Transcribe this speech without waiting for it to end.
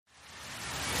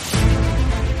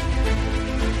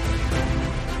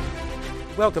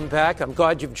Welcome back. I'm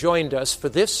glad you've joined us for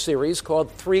this series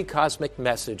called Three Cosmic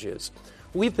Messages.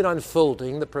 We've been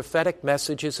unfolding the prophetic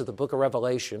messages of the book of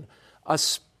Revelation,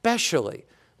 especially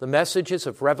the messages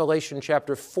of Revelation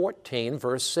chapter 14,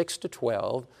 verse 6 to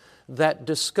 12, that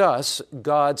discuss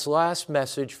God's last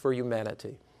message for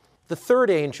humanity. The third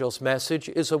angel's message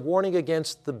is a warning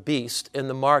against the beast and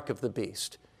the mark of the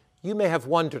beast. You may have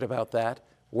wondered about that.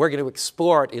 We're going to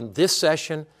explore it in this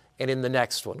session and in the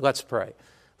next one. Let's pray.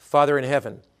 Father in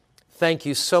heaven, thank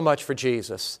you so much for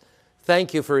Jesus.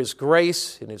 Thank you for his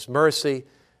grace and his mercy.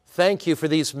 Thank you for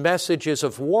these messages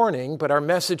of warning, but our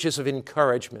messages of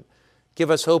encouragement.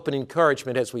 Give us hope and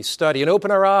encouragement as we study, and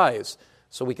open our eyes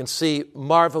so we can see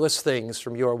marvelous things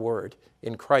from your word.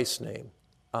 In Christ's name,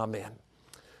 amen.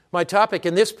 My topic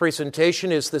in this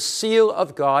presentation is the seal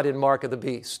of God and mark of the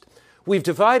beast. We've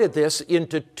divided this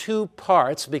into two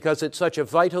parts because it's such a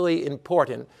vitally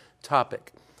important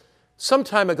topic. Some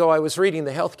time ago, I was reading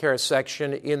the healthcare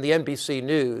section in the NBC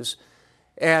News,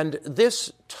 and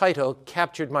this title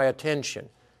captured my attention.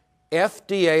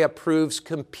 FDA approves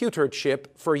computer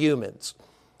chip for humans.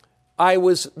 I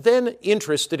was then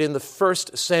interested in the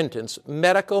first sentence,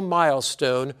 medical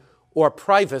milestone or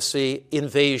privacy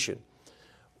invasion.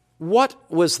 What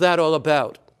was that all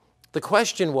about? The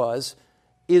question was,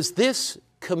 is this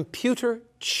computer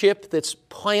chip that's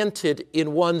planted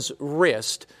in one's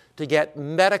wrist to get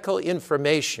medical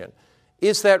information,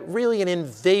 is that really an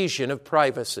invasion of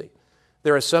privacy?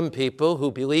 There are some people who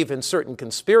believe in certain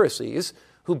conspiracies,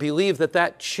 who believe that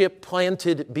that chip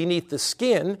planted beneath the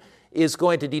skin is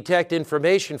going to detect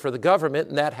information for the government,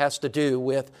 and that has to do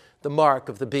with the mark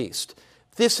of the beast.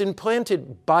 This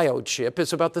implanted biochip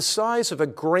is about the size of a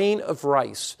grain of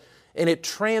rice, and it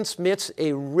transmits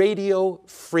a radio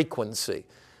frequency.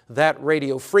 That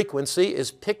radio frequency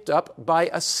is picked up by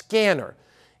a scanner,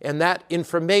 and that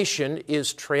information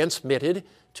is transmitted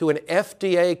to an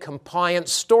FDA-compliant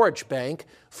storage bank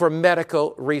for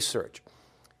medical research.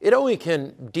 It only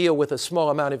can deal with a small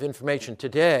amount of information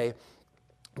today,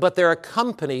 but there are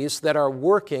companies that are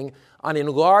working on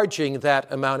enlarging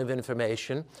that amount of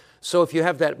information. So if you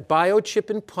have that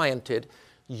biochip implanted,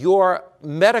 your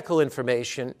medical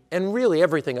information and really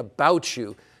everything about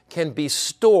you can be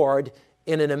stored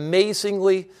in an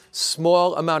amazingly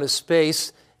small amount of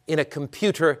space in a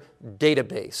computer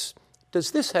database.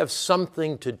 Does this have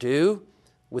something to do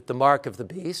with the mark of the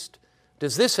beast?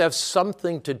 Does this have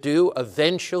something to do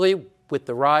eventually with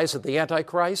the rise of the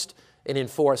Antichrist and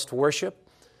enforced worship?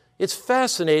 It's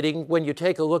fascinating when you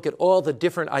take a look at all the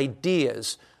different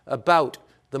ideas about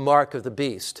the mark of the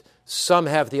beast. Some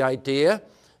have the idea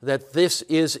that this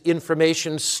is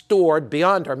information stored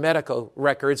beyond our medical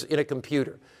records in a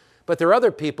computer. But there are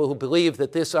other people who believe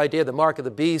that this idea, the mark of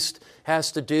the beast,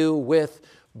 has to do with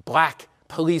black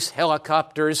police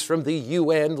helicopters from the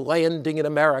UN landing in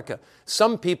America.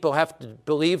 Some people have to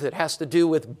believe that it has to do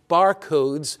with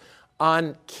barcodes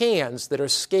on cans that are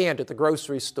scanned at the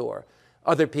grocery store.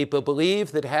 Other people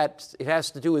believe that it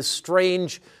has to do with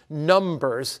strange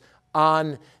numbers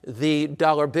on the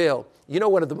dollar bill. You know,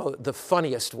 one of the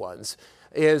funniest ones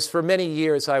is, for many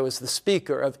years, I was the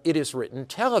speaker of It Is Written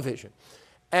television.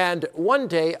 And one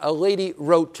day, a lady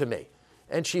wrote to me,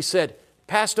 and she said,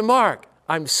 "Pastor Mark,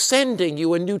 I'm sending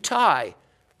you a new tie."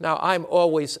 Now, I'm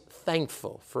always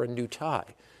thankful for a new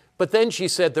tie. But then she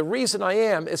said, "The reason I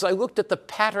am is I looked at the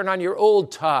pattern on your old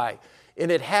tie,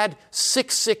 and it had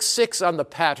 666 on the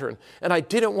pattern, and I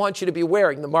didn't want you to be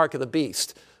wearing the mark of the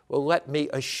beast." Well, let me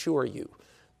assure you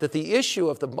that the issue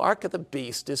of the mark of the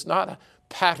beast is not a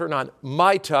pattern on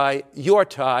my tie, your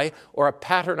tie, or a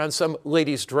pattern on some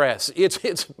lady's dress.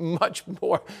 It's much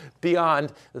more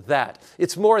beyond that.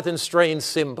 It's more than strange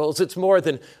symbols. It's more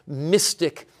than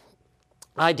mystic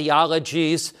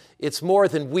ideologies. It's more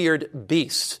than weird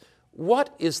beasts.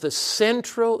 What is the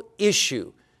central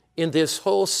issue in this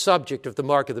whole subject of the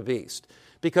mark of the beast?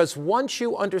 Because once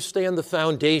you understand the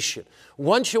foundation,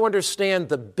 once you understand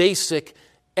the basic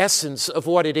essence of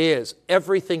what it is,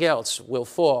 everything else will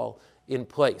fall in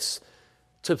place.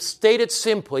 To state it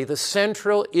simply, the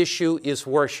central issue is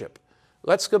worship.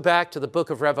 Let's go back to the book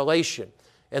of Revelation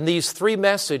and these three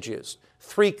messages,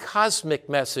 three cosmic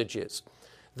messages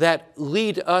that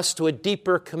lead us to a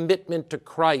deeper commitment to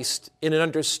Christ in an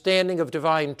understanding of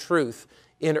divine truth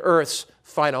in earth's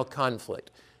final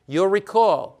conflict. You'll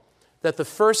recall that the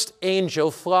first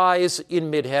angel flies in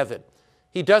mid-heaven.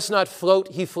 He does not float,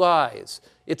 he flies.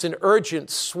 It's an urgent,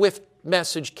 swift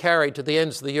message carried to the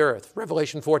ends of the earth.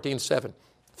 Revelation 14:7.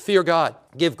 Fear God,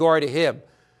 give glory to him.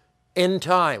 End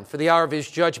time, for the hour of his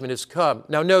judgment has come.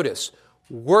 Now notice,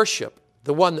 worship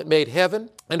the one that made heaven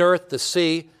and earth, the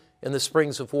sea, and the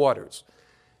springs of waters.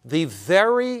 The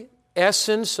very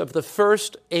essence of the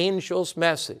first angel's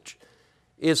message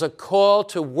is a call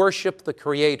to worship the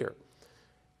Creator.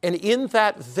 And in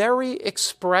that very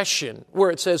expression,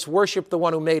 where it says, worship the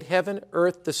one who made heaven,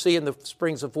 earth, the sea, and the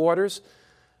springs of waters,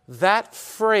 that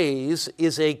phrase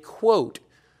is a quote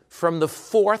from the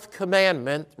fourth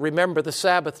commandment. Remember the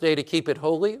Sabbath day to keep it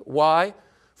holy. Why?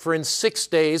 For in 6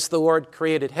 days the Lord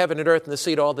created heaven and earth and the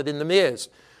sea and all that in them is.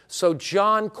 So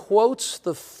John quotes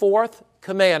the fourth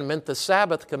commandment, the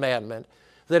Sabbath commandment,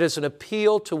 that is an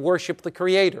appeal to worship the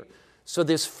Creator. So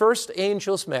this first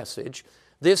angel's message,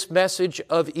 this message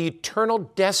of eternal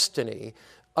destiny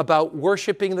about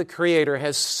worshiping the Creator,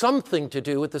 has something to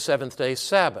do with the seventh-day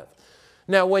Sabbath.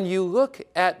 Now, when you look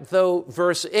at, though,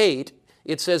 verse 8,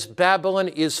 it says, Babylon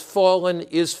is fallen,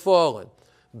 is fallen.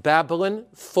 Babylon,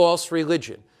 false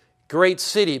religion. Great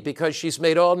city, because she's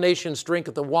made all nations drink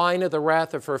of the wine of the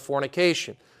wrath of her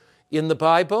fornication. In the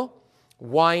Bible,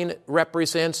 wine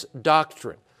represents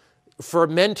doctrine.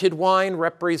 Fermented wine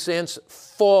represents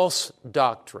false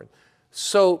doctrine.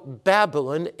 So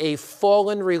Babylon, a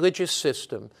fallen religious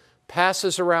system,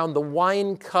 passes around the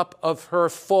wine cup of her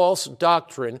false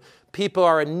doctrine. People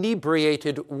are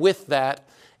inebriated with that,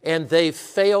 and they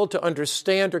fail to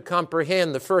understand or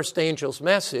comprehend the first angel's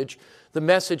message, the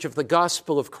message of the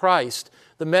gospel of Christ,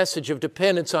 the message of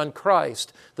dependence on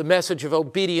Christ, the message of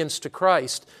obedience to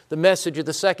Christ, the message of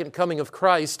the second coming of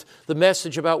Christ, the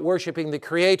message about worshiping the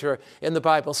Creator in the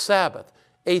Bible Sabbath.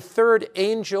 A third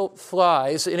angel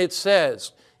flies, and it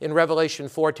says in Revelation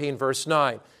 14, verse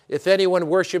 9, if anyone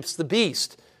worships the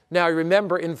beast. Now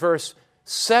remember in verse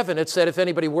 7, it said if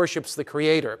anybody worships the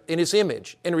Creator in his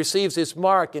image and receives his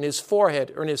mark in his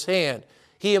forehead or in his hand,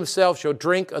 he himself shall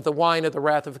drink of the wine of the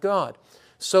wrath of God.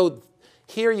 So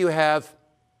here you have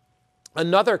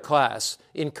another class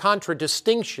in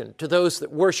contradistinction to those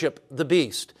that worship the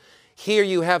beast. Here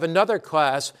you have another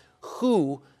class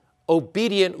who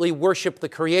obediently worship the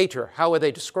Creator. How are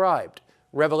they described?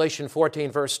 Revelation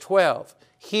 14, verse 12.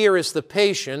 Here is the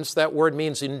patience, that word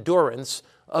means endurance,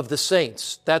 of the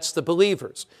saints. That's the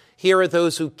believers. Here are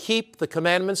those who keep the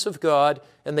commandments of God,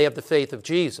 and they have the faith of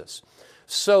Jesus.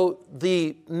 So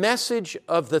the message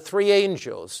of the three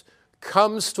angels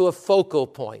comes to a focal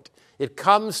point. It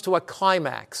comes to a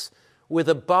climax with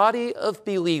a body of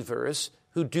believers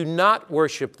who do not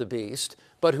worship the beast,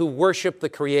 but who worship the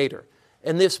Creator.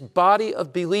 And this body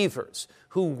of believers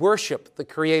who worship the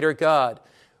Creator God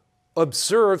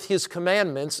observe His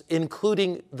commandments,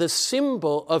 including the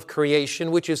symbol of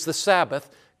creation, which is the Sabbath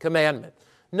commandment.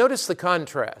 Notice the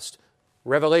contrast.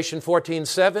 Revelation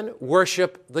 14:7,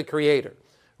 worship the Creator.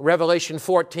 Revelation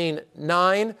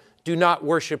 14:9, do not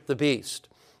worship the beast.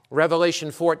 Revelation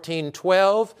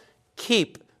 14:12,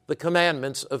 keep the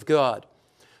commandments of God.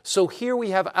 So here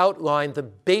we have outlined the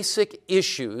basic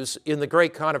issues in the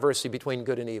great controversy between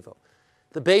good and evil.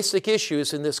 The basic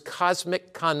issues in this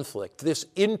cosmic conflict, this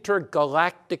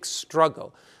intergalactic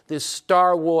struggle, this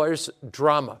Star Wars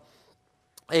drama.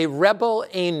 A rebel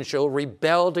angel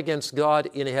rebelled against God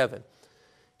in heaven.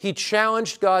 He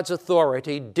challenged God's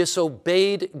authority,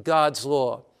 disobeyed God's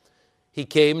law. He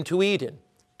came to Eden,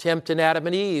 tempting Adam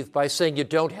and Eve by saying, you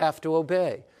don't have to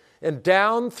obey. And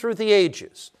down through the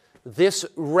ages, this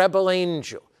rebel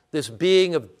angel, this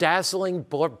being of dazzling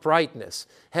brightness,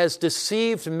 has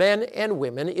deceived men and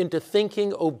women into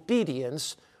thinking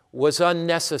obedience was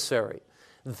unnecessary.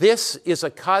 This is a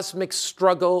cosmic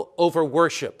struggle over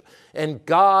worship, and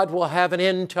God will have an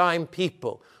end-time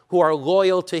people who are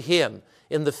loyal to Him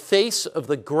in the face of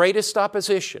the greatest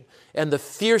opposition and the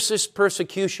fiercest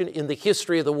persecution in the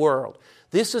history of the world.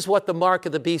 This is what the mark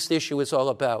of the beast issue is all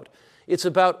about. It's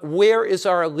about where is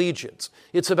our allegiance.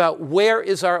 It's about where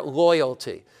is our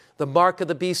loyalty. The mark of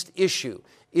the beast issue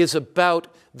is about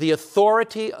the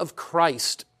authority of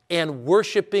Christ and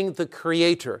worshiping the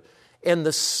Creator. And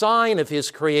the sign of His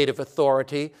creative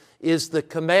authority is the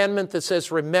commandment that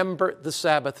says, remember the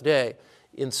Sabbath day,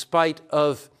 in spite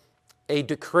of a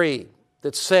decree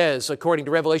that says, according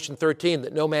to Revelation 13,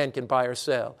 that no man can buy or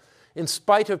sell. In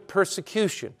spite of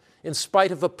persecution, in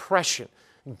spite of oppression,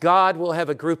 God will have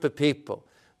a group of people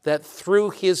that through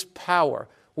His power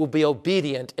will be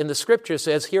obedient. And the Scripture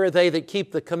says, here are they that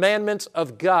keep the commandments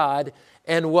of God,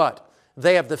 and what?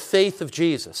 They have the faith of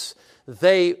Jesus.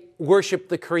 They worship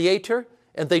the Creator,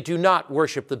 and they do not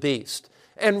worship the beast.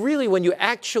 And really, when you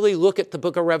actually look at the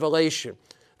book of Revelation,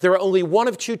 there are only one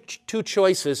of two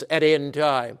choices at end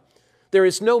time. There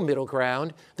is no middle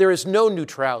ground. There is no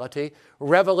neutrality.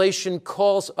 Revelation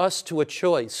calls us to a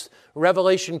choice.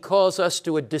 Revelation calls us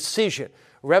to a decision.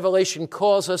 Revelation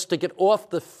calls us to get off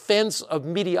the fence of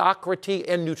mediocrity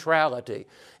and neutrality.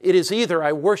 It is either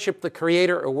I worship the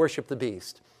Creator or worship the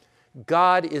beast.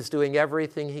 God is doing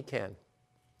everything he can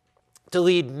to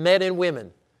lead men and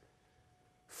women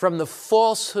from the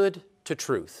falsehood to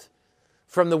truth,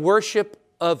 from the worship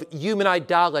of human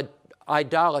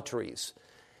idolatries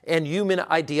and human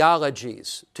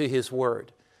ideologies to his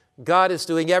word. God is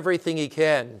doing everything he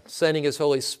can, sending his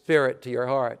Holy Spirit to your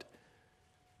heart,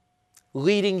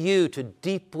 leading you to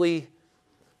deeply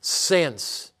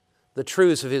sense the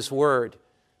truths of his word.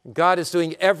 God is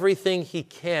doing everything he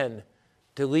can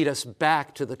to lead us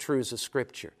back to the truths of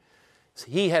Scripture.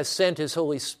 He has sent his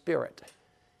Holy Spirit.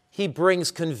 He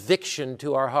brings conviction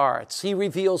to our hearts. He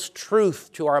reveals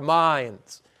truth to our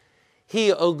minds. He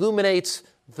illuminates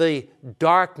the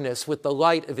darkness with the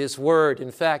light of his word.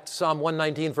 In fact, Psalm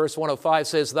 119, verse 105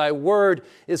 says, "Thy word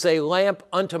is a lamp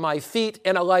unto my feet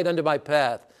and a light unto my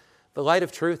path." The light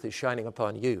of truth is shining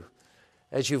upon you.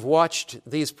 As you've watched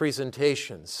these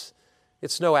presentations,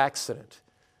 it's no accident.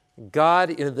 God,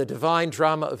 in the divine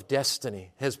drama of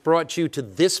destiny, has brought you to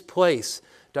this place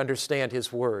to understand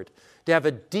his word, to have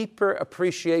a deeper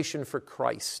appreciation for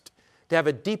Christ, to have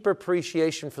a deeper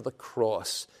appreciation for the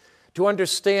cross, to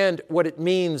understand what it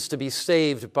means to be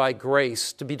saved by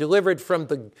grace, to be delivered from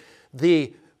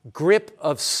the grip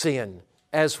of sin,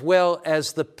 as well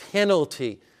as the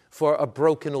penalty for a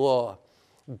broken law.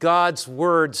 God's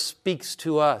word speaks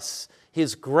to us,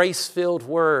 his grace-filled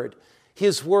word.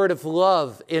 His word of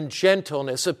love and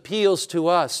gentleness appeals to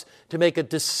us to make a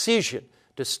decision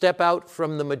to step out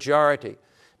from the majority.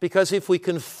 Because if we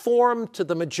conform to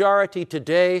the majority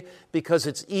today, because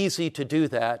it's easy to do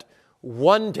that,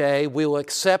 one day we will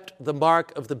accept the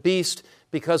mark of the beast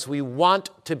because we want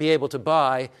to be able to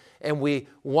buy and we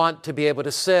want to be able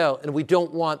to sell, and we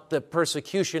don't want the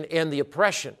persecution and the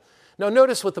oppression. Now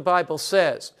notice what the Bible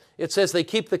says. It says they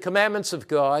keep the commandments of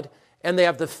God and they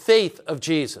have the faith of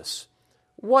Jesus.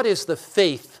 What is the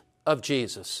faith of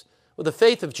Jesus? Well, the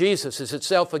faith of Jesus is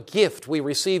itself a gift we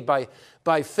receive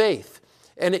by faith,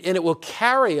 and it will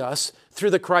carry us through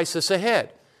the crisis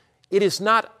ahead. It is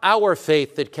not our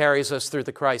faith that carries us through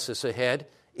the crisis ahead.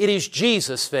 It is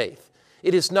Jesus' faith.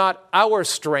 It is not our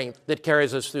strength that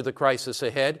carries us through the crisis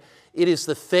ahead. It is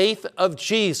the faith of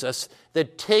Jesus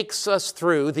that takes us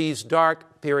through these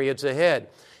dark periods ahead.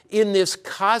 In this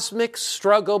cosmic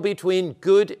struggle between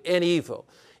good and evil,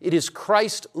 it is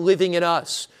Christ living in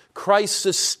us, Christ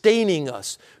sustaining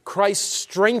us, Christ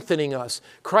strengthening us,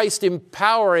 Christ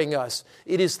empowering us.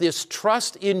 It is this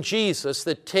trust in Jesus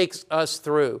that takes us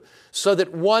through, so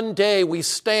that one day we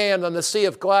stand on the sea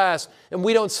of glass and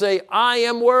we don't say, "I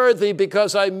am worthy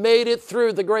because I made it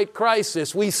through the great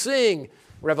crisis." We sing,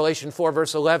 Revelation 4,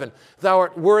 verse 11, "Thou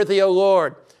art worthy, O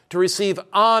Lord, to receive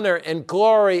honor and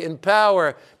glory and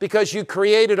power because you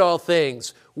created all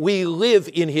things." We live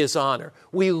in his honor.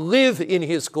 We live in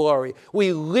his glory.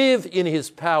 We live in his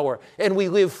power. And we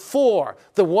live for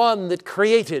the one that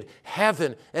created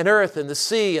heaven and earth and the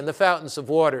sea and the fountains of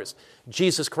waters,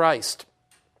 Jesus Christ.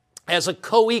 As a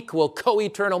co-equal,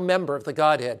 co-eternal member of the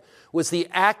Godhead, was the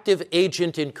active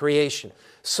agent in creation.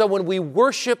 So when we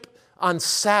worship on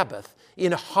Sabbath,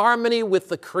 in harmony with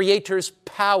the Creator's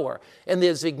power and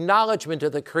his acknowledgement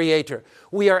of the Creator,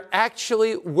 we are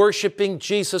actually worshiping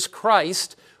Jesus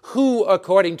Christ, who,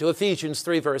 according to Ephesians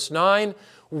 3, verse 9,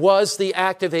 was the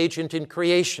active agent in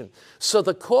creation. So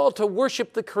the call to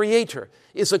worship the Creator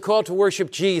is a call to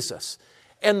worship Jesus.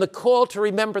 And the call to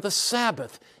remember the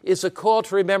Sabbath is a call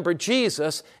to remember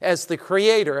Jesus as the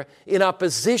Creator in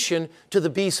opposition to the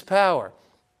beast's power.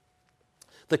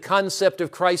 The concept of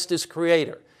Christ as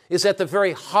Creator is at the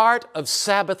very heart of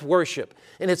Sabbath worship,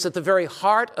 and it's at the very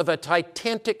heart of a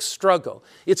titanic struggle.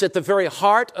 It's at the very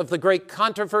heart of the great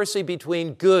controversy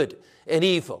between good and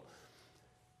evil.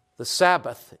 The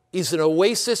Sabbath is an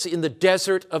oasis in the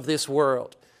desert of this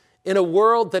world, in a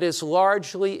world that has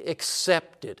largely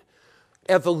accepted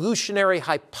evolutionary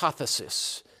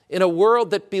hypothesis, in a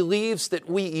world that believes that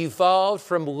we evolved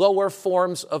from lower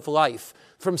forms of life,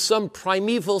 from some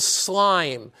primeval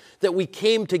slime that we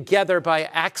came together by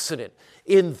accident.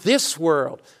 In this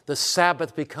world, the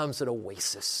Sabbath becomes an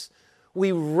oasis.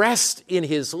 We rest in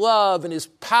his love and his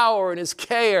power and his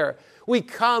care. We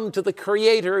come to the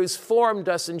Creator who's formed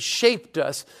us and shaped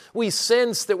us. We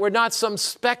sense that we're not some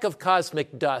speck of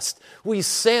cosmic dust. We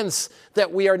sense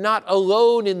that we are not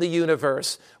alone in the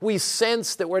universe. We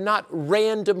sense that we're not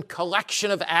random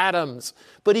collection of atoms,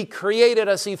 but he created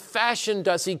us, he fashioned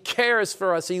us, he cares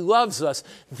for us, he loves us.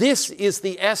 This is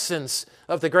the essence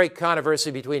of the great controversy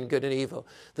between good and evil.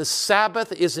 The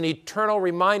Sabbath is an eternal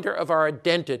reminder of our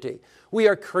identity. We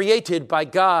are created by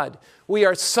God. We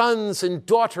are sons and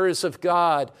daughters of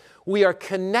God. We are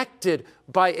connected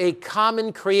by a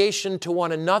common creation to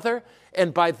one another,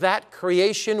 and by that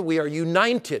creation we are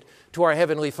united to our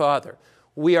Heavenly Father.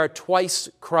 We are twice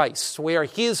Christ. We are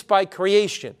His by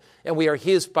creation, and we are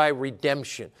His by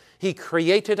redemption. He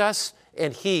created us,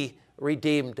 and He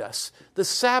redeemed us. The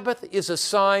Sabbath is a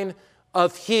sign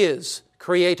of His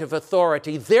creative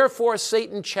authority. Therefore,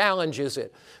 Satan challenges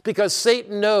it, because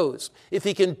Satan knows if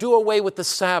he can do away with the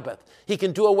Sabbath, he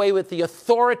can do away with the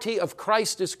authority of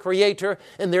Christ as Creator,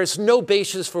 and there's no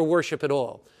basis for worship at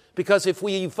all. Because if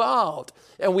we evolved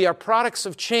and we are products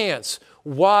of chance,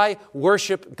 why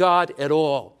worship God at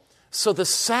all? So the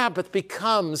Sabbath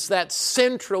becomes that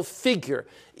central figure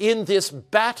in this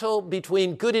battle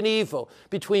between good and evil,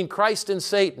 between Christ and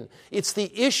Satan. It's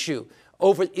the issue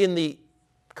in the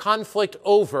conflict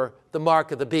over the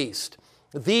mark of the beast.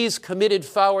 These committed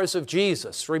followers of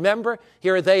Jesus, remember,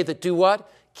 here are they that do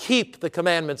what? Keep the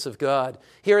commandments of God.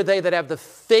 Here are they that have the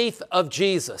faith of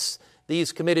Jesus.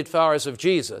 These committed followers of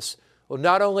Jesus will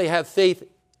not only have faith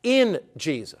in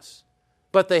Jesus,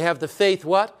 but they have the faith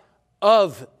what?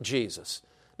 Of Jesus.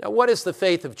 Now, what is the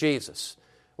faith of Jesus?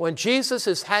 When Jesus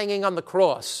is hanging on the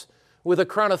cross with a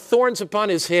crown of thorns upon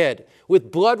his head,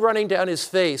 with blood running down his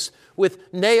face,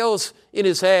 with nails in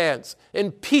his hands,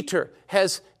 and Peter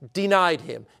has denied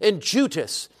him, and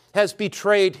Judas has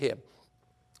betrayed him,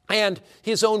 and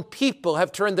his own people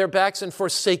have turned their backs and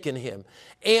forsaken him,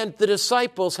 and the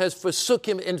disciples have forsook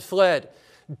him and fled.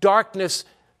 Darkness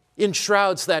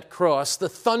enshrouds that cross. The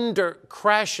thunder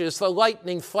crashes, the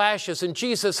lightning flashes, and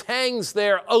Jesus hangs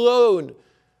there alone.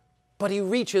 But he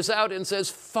reaches out and says,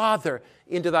 Father,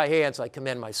 into thy hands I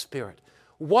commend my spirit.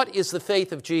 What is the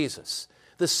faith of Jesus?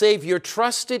 The Savior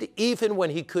trusted even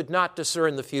when he could not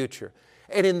discern the future.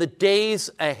 And in the days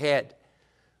ahead,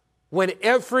 when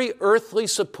every earthly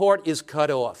support is cut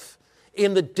off,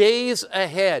 in the days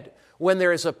ahead, when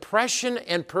there is oppression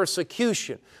and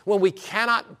persecution, when we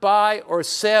cannot buy or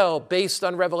sell based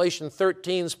on Revelation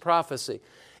 13's prophecy,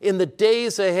 in the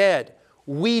days ahead,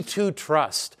 we too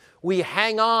trust. We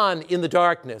hang on in the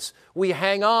darkness. We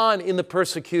hang on in the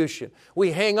persecution.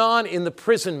 We hang on in the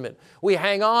imprisonment. We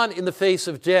hang on in the face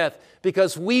of death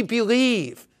because we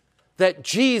believe that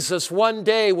Jesus one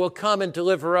day will come and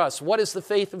deliver us. What is the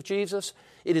faith of Jesus?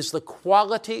 It is the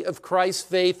quality of Christ's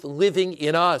faith living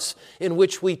in us, in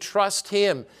which we trust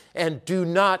Him and do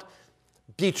not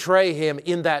betray Him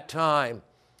in that time.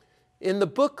 In the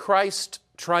book Christ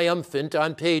Triumphant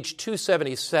on page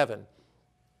 277,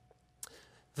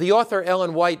 the author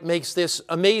Ellen White makes this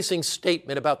amazing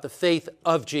statement about the faith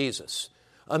of Jesus.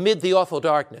 Amid the awful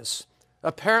darkness,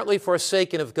 apparently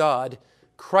forsaken of God,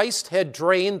 Christ had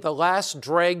drained the last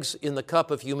dregs in the cup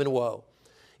of human woe.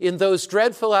 In those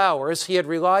dreadful hours, he had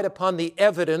relied upon the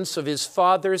evidence of his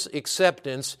Father's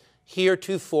acceptance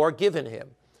heretofore given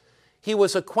him. He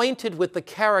was acquainted with the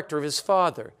character of his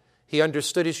Father. He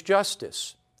understood his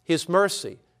justice, his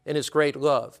mercy, and his great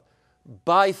love.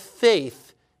 By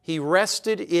faith, he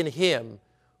rested in him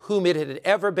whom it had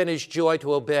ever been his joy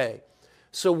to obey.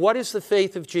 So what is the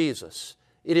faith of Jesus?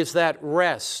 It is that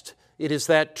rest. It is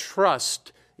that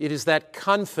trust. It is that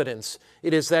confidence.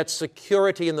 It is that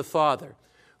security in the Father.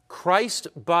 Christ,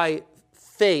 by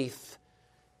faith,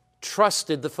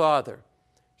 trusted the Father.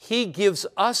 He gives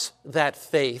us that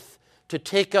faith to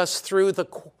take us through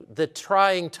the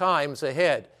trying times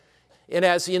ahead. And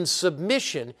as in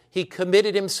submission, he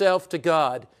committed himself to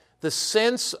God, the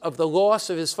sense of the loss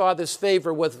of his Father's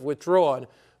favor was withdrawn.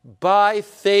 By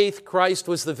faith, Christ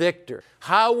was the victor.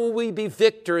 How will we be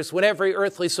victors when every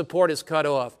earthly support is cut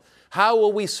off? How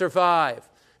will we survive?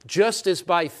 Just as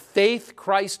by faith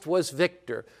Christ was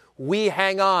victor, we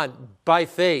hang on by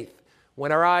faith.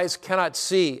 When our eyes cannot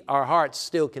see, our hearts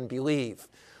still can believe.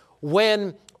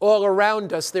 When all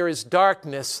around us there is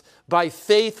darkness, by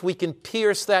faith we can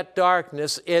pierce that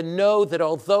darkness and know that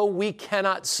although we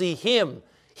cannot see Him,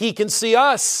 He can see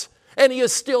us. And He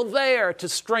is still there to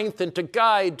strengthen, to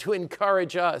guide, to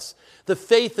encourage us. The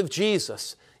faith of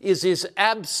Jesus is His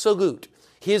absolute,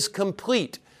 His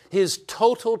complete, His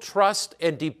total trust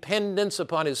and dependence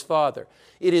upon His Father.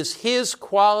 It is His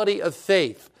quality of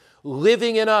faith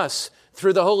living in us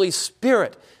through the Holy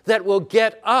Spirit that will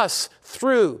get us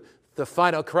through the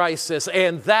final crisis.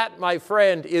 And that, my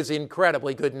friend, is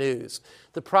incredibly good news.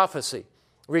 The prophecy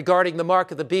regarding the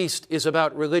mark of the beast is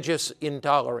about religious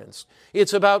intolerance.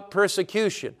 It's about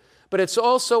persecution, but it's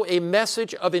also a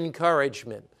message of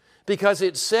encouragement because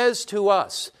it says to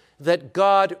us that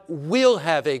God will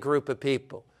have a group of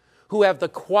people who have the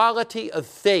quality of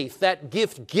faith, that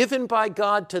gift given by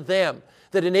God to them,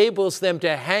 that enables them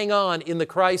to hang on in the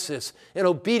crisis, and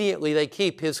obediently they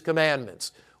keep his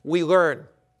commandments. We learn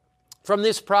from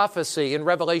this prophecy in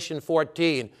Revelation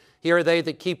 14, here are they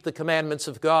that keep the commandments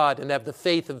of God and have the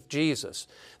faith of Jesus,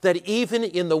 that even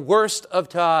in the worst of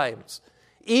times,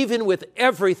 even with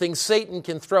everything Satan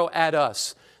can throw at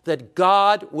us, that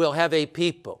God will have a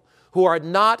people who are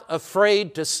not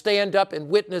afraid to stand up and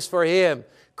witness for him.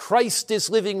 Christ is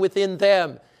living within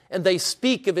them, and they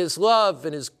speak of his love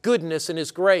and his goodness and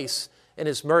his grace and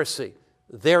his mercy.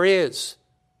 There is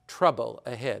trouble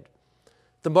ahead.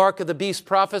 The mark of the beast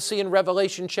prophecy in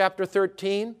Revelation chapter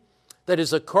 13, that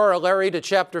is a corollary to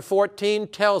chapter 14,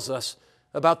 tells us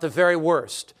about the very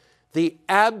worst, the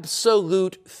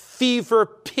absolute fever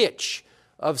pitch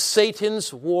of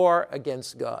Satan's war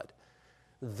against God.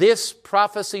 This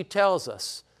prophecy tells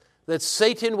us that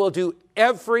Satan will do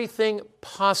everything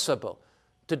possible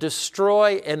to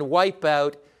destroy and wipe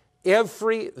out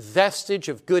every vestige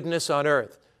of goodness on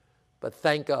earth. But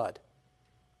thank God,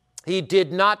 he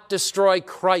did not destroy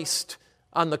Christ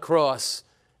on the cross.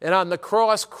 And on the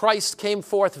cross, Christ came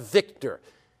forth victor.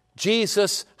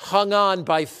 Jesus hung on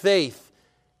by faith,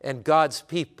 and God's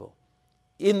people,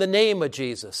 in the name of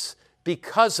Jesus,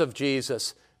 because of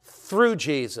Jesus, through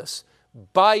Jesus,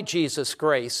 by Jesus'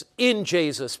 grace, in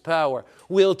Jesus' power,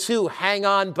 will too hang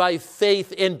on by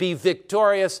faith and be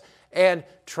victorious and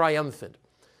triumphant.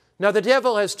 Now, the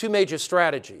devil has two major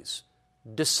strategies: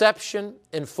 deception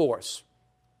and force.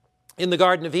 In the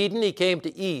Garden of Eden, he came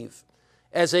to Eve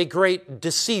as a great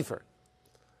deceiver.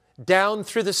 Down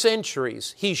through the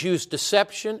centuries, he's used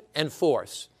deception and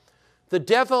force. The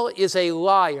devil is a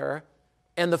liar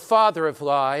and the father of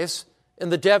lies,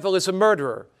 and the devil is a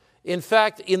murderer. In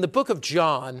fact, in the book of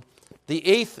John, the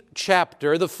 8th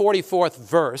chapter, the 44th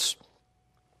verse,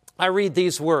 I read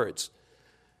these words.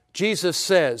 Jesus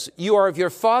says, "You are of your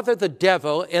father the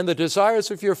devil, and the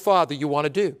desires of your father you want to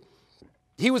do.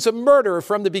 He was a murderer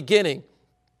from the beginning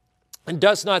and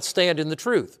does not stand in the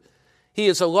truth. He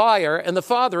is a liar and the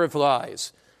father of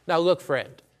lies." Now look,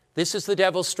 friend, this is the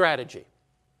devil's strategy.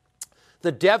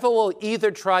 The devil will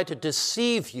either try to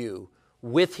deceive you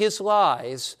with his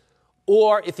lies,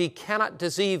 or if he cannot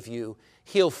deceive you,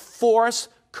 he'll force,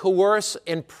 coerce,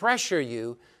 and pressure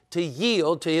you to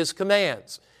yield to his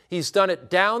commands. He's done it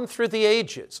down through the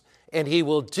ages, and he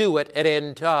will do it at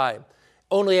end time.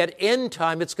 Only at end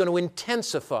time, it's going to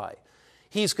intensify.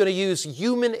 He's going to use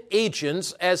human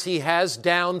agents as he has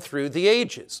down through the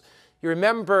ages. You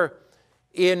remember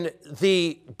in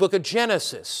the book of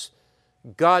Genesis,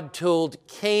 God told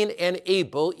Cain and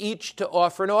Abel each to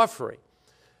offer an offering.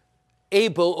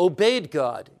 Abel obeyed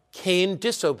God. Cain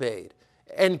disobeyed.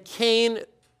 And Cain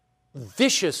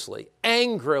viciously,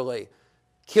 angrily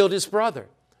killed his brother.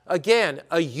 Again,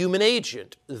 a human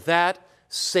agent that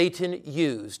Satan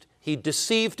used. He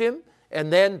deceived him,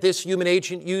 and then this human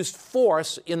agent used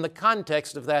force in the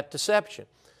context of that deception.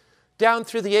 Down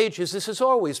through the ages, this has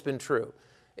always been true.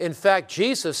 In fact,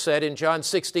 Jesus said in John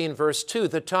 16, verse 2,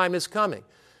 the time is coming.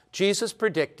 Jesus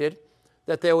predicted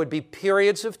that there would be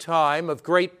periods of time of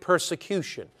great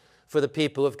persecution for the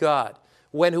people of God,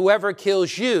 when whoever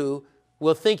kills you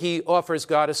will think he offers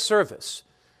God a service.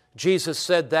 Jesus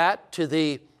said that to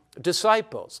the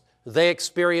disciples. They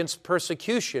experienced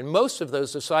persecution. Most of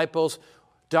those disciples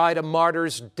died a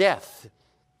martyr's death.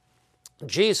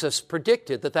 Jesus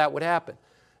predicted that that would happen.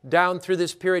 Down through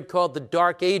this period called the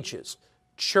Dark Ages,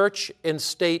 church and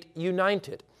state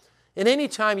united. And any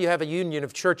time you have a union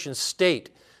of church and state,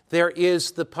 there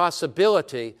is the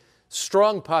possibility,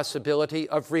 strong possibility,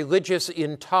 of religious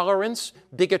intolerance,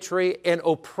 bigotry, and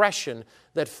oppression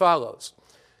that follows.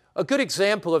 A good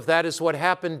example of that is what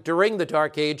happened during the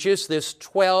Dark Ages, this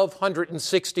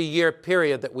 1260-year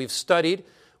period that we've studied,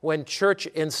 when church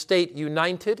and state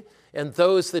united, and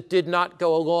those that did not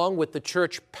go along with the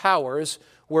church powers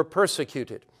were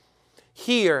persecuted.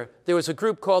 Here, there was a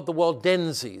group called the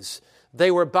Waldenses.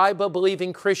 They were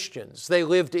Bible-believing Christians. They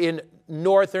lived in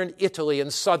northern Italy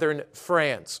and southern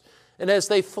France. And as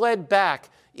they fled back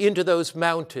into those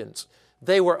mountains,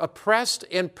 they were oppressed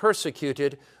and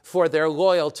persecuted for their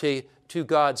loyalty to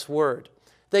God's Word.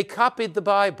 They copied the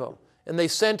Bible, and they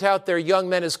sent out their young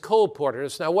men as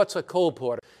colporteurs. Now, what's a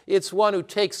colporteur? It's one who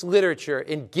takes literature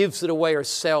and gives it away or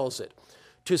sells it,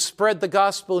 to spread the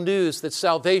gospel news that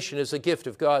salvation is a gift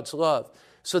of God's love.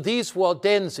 So these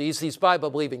Waldenses, these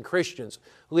Bible-believing Christians,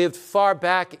 lived far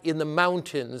back in the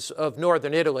mountains of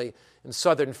northern Italy and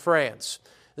southern France.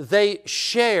 They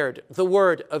shared the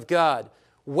Word of God.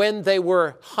 When they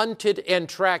were hunted and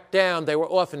tracked down, they were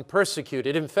often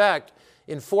persecuted. In fact,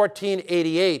 in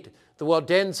 1488, the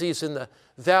Waldenses in the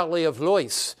valley of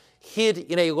Lois hid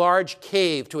in a large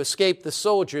cave to escape the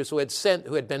soldiers who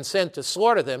had been sent to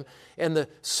slaughter them. And the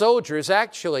soldiers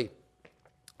actually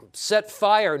set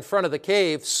fire in front of the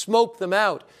cave, smoked them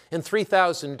out, and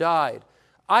 3,000 died.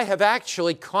 I have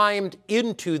actually climbed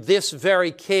into this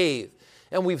very cave,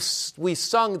 and we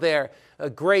sung there a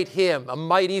great hymn, "A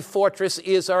mighty fortress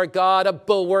is our God, a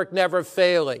bulwark never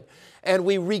failing." And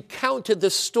we recounted the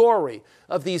story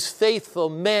of these faithful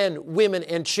men, women,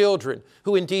 and children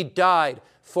who indeed died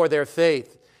for their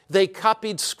faith. They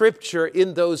copied Scripture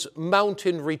in those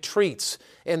mountain retreats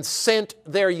and sent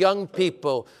their young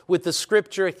people with the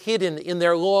Scripture hidden in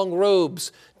their long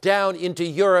robes down into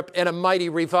Europe, and a mighty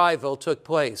revival took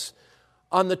place.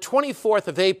 On the 24th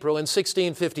of April in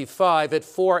 1655 at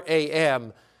 4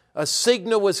 a.m., a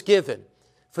signal was given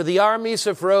for the armies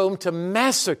of Rome to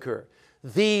massacre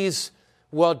these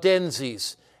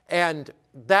Waldenses. And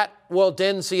that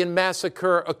Waldensian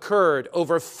massacre occurred.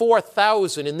 Over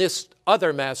 4,000 in this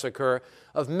other massacre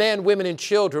of men, women, and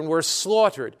children were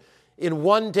slaughtered in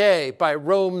one day by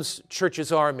Rome's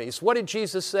church's armies. What did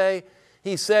Jesus say?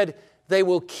 He said, "They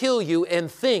will kill you and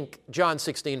think," John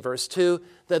 16, verse 2,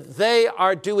 "that they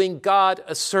are doing God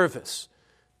a service."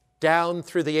 Down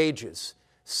through the ages,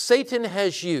 Satan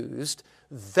has used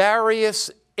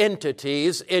various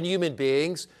entities and human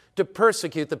beings to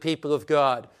persecute the people of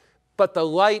God. But the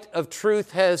light of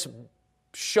truth has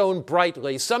shone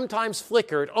brightly, sometimes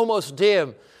flickered, almost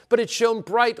dim, but it shone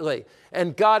brightly.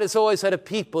 And God has always had a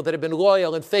people that have been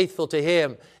loyal and faithful to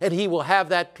Him, and He will have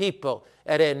that people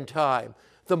at end time.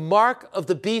 The mark of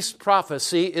the beast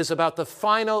prophecy is about the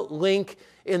final link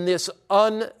in this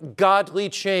ungodly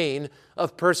chain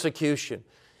of persecution.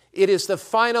 It is the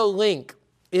final link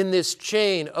in this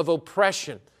chain of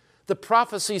oppression. The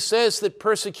prophecy says that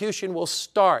persecution will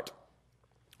start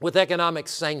with economic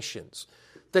sanctions,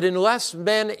 that unless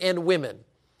men and women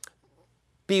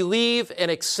believe and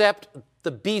accept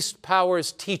the beast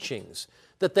power's teachings,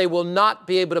 that they will not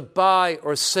be able to buy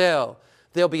or sell.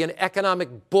 There'll be an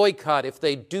economic boycott if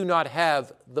they do not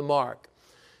have the mark.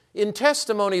 In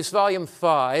Testimonies, Volume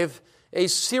 5, a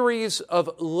series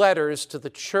of letters to the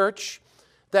church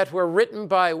that were written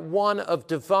by one of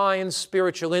divine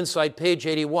spiritual insight, page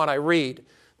 81, I read,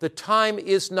 "The time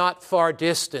is not far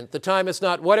distant." The time is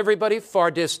not what, everybody?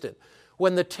 Far distant.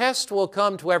 "When the test will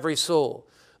come to every soul,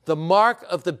 the mark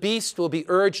of the beast will be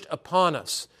urged upon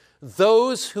us.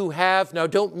 Those who have," now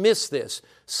don't miss this,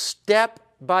 "step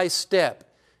by step,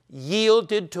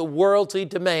 yielded to worldly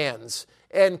demands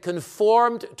and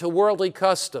conformed to worldly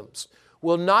customs,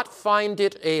 will not find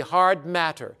it a hard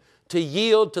matter to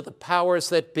yield to the powers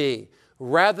that be,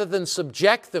 rather than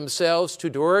subject themselves to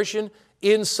derision,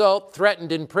 insult,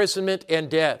 threatened imprisonment, and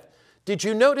death." Did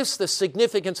you notice the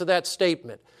significance of that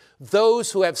statement?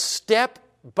 Those who have step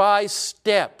by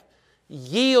step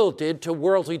yielded to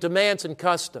worldly demands and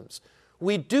customs.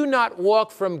 We do not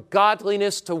walk from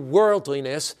godliness to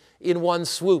worldliness in one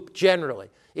swoop, generally.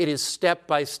 It is step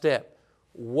by step.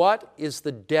 What is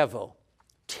the devil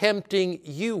tempting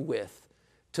you with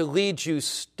to lead you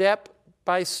step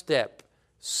by step,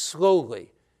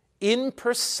 slowly,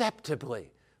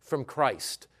 imperceptibly from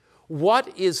Christ?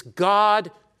 What is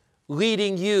God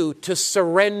leading you to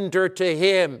surrender to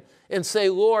Him and say,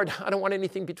 "Lord, I don't want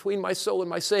anything between my soul and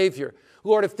my Savior.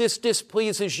 Lord, if this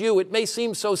displeases you, it may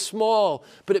seem so small,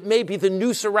 but it may be the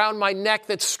noose around my neck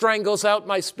that strangles out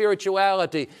my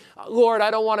spirituality. Lord, I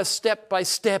don't want to step by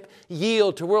step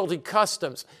yield to worldly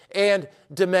customs and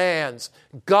demands."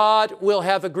 God will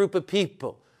have a group of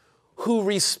people who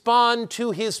respond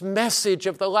to His message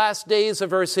of the last days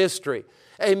of Earth's history,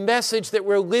 a message that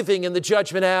we're living in the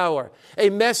judgment hour,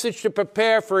 a message to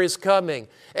prepare for His coming,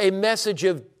 a message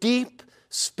of deep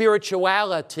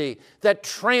spirituality that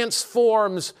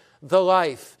transforms the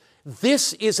life.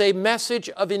 This is a message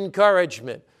of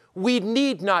encouragement. We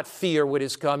need not fear what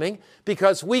is coming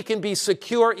because we can be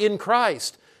secure in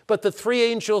Christ. But the three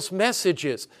angels'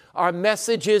 messages are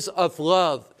messages of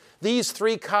love. These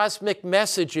three cosmic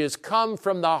messages come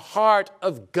from the heart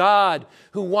of God,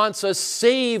 who wants us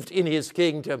saved in His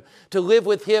kingdom to live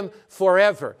with Him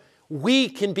forever. We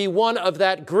can be one of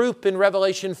that group in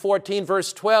Revelation 14,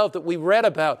 verse 12 that we read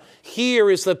about. Here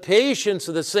is the patience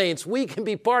of the saints. We can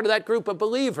be part of that group of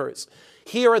believers.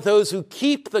 Here are those who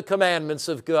keep the commandments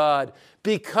of God.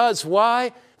 Because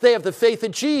why? They have the faith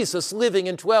of Jesus living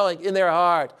and dwelling in their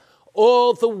heart.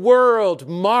 All the world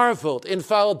marveled and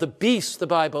followed the beast, the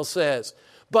Bible says.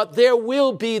 But there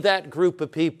will be that group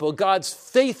of people, God's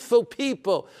faithful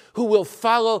people, who will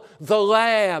follow the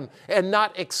Lamb and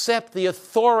not accept the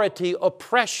authority,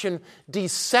 oppression,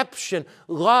 deception,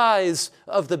 lies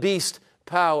of the beast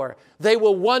power. They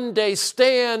will one day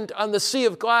stand on the sea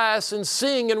of glass and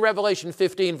sing in Revelation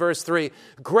 15, verse 3,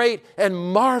 "Great and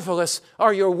marvelous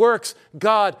are your works,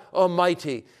 God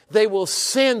Almighty." They will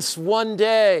sense one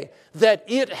day that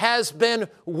it has been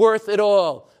worth it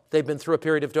all. They've been through a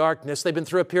period of darkness. They've been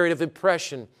through a period of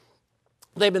oppression.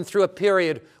 They've been through a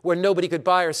period where nobody could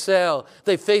buy or sell.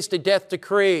 They faced a death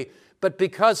decree. But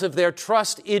because of their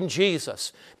trust in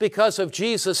Jesus, because of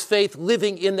Jesus' faith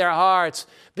living in their hearts,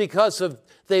 because of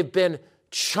they've been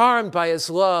charmed by his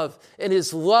love, and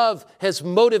his love has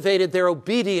motivated their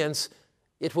obedience,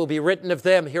 it will be written of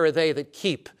them, "Here are they that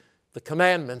keep the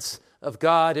commandments of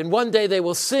God." And one day they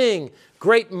will sing,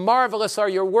 "Great and marvelous are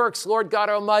your works, Lord God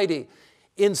Almighty."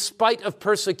 In spite of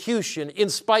persecution, in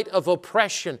spite of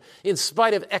oppression, in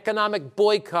spite of economic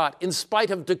boycott, in spite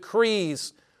of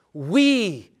decrees,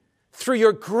 we, through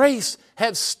your grace,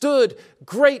 have stood.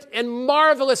 Great and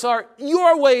marvelous are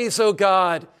your ways, O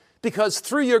God, because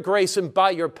through your grace and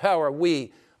by your power,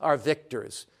 we are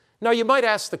victors. Now, you might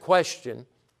ask the question,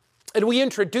 and we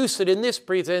introduce it in this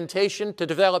presentation to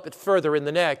develop it further in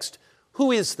the next,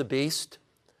 who is the beast?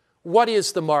 What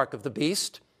is the mark of the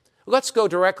beast? Let's go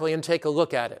directly and take a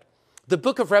look at it. The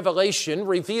book of Revelation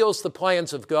reveals the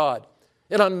plans of God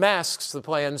and unmasks the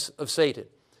plans of Satan.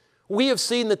 We have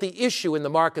seen that the issue in the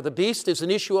mark of the beast is an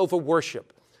issue over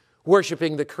worship,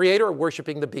 worshiping the Creator or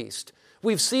worshiping the beast.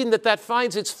 We've seen that that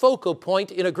finds its focal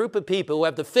point in a group of people who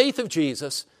have the faith of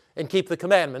Jesus and keep the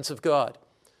commandments of God.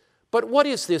 But what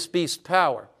is this beast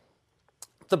power?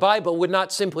 The Bible would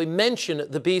not simply mention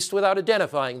the beast without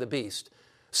identifying the beast.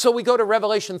 So we go to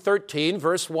Revelation 13,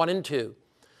 verse 1 and 2.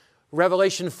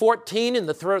 Revelation 14, in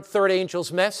the third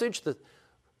angel's message,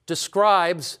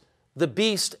 describes the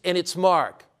beast and its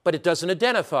mark, but it doesn't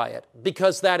identify it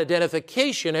because that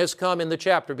identification has come in the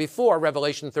chapter before,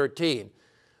 Revelation 13.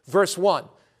 Verse 1,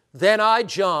 "Then I,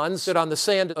 John, stood on the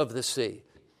sand of the sea,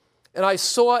 and I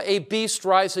saw a beast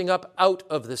rising up out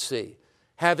of the sea,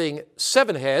 having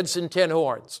 7 heads and 10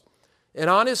 horns, and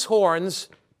on his horns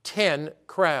 10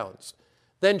 crowns."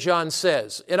 Then John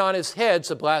says, "And on his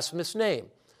heads a blasphemous name.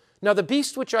 Now the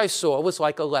beast which I saw was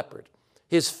like a leopard.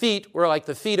 His feet were like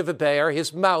the feet of a bear,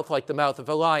 his mouth like the mouth of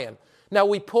a lion." Now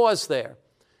we pause there.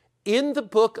 In the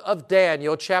book of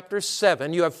Daniel, chapter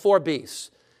 7, you have 4 beasts: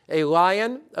 a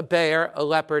lion, a bear, a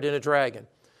leopard, and a dragon.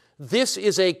 This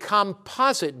is a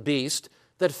composite beast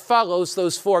that follows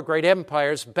those 4 great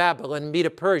empires, Babylon,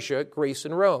 Medo-Persia, Greece,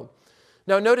 and Rome.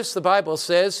 Now notice the Bible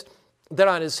says that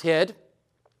on his head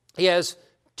he has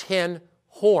 10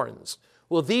 horns.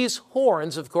 Well, these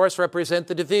horns, of course, represent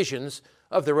the divisions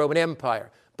of the Roman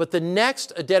Empire. But the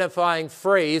next identifying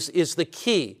phrase is the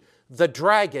key. The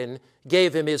dragon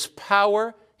gave him his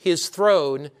power, his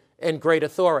throne, and great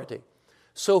authority.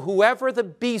 So whoever the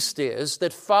beast is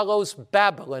that follows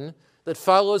Babylon, that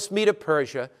follows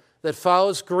Medo-Persia, that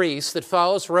follows Greece, that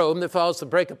follows Rome, that follows the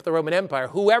breakup of the Roman Empire,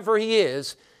 whoever he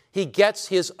is, he gets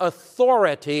his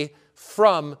authority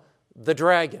from the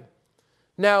dragon.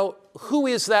 Now, who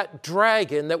is that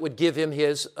dragon that would give him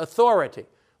his authority?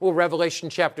 Well, Revelation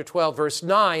chapter 12, verse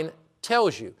 9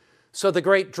 tells you. "So the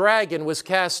great dragon was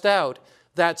cast out,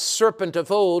 that serpent of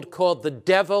old called the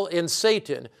devil and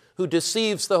Satan, who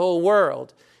deceives the whole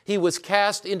world. He was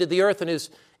cast into the earth, and his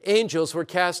angels were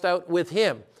cast out with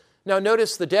him." Now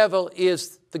notice the devil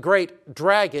is the great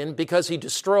dragon because he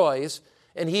destroys,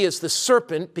 and he is the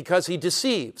serpent because he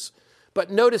deceives. But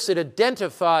notice it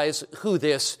identifies who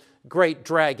this great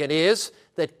dragon is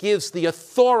that gives the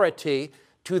authority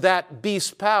to that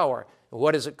beast power.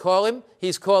 What does it call him?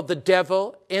 He's called the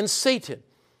devil and Satan.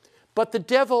 But the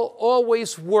devil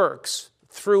always works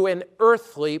through an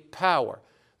earthly power.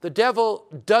 The devil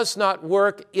does not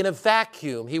work in a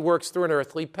vacuum. He works through an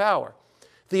earthly power.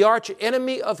 The arch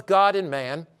enemy of God and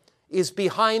man is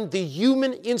behind the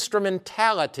human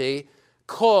instrumentality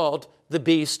called the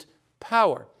beast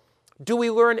power. Do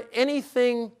we learn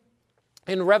anything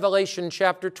in Revelation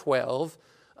chapter 12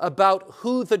 about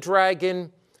who the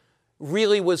dragon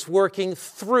really was working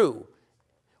through?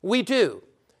 We do.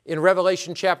 In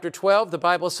Revelation chapter 12, the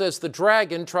Bible says the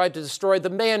dragon tried to destroy the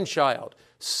man-child.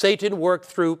 Satan worked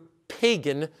through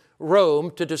pagan Rome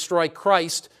to destroy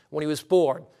Christ when he was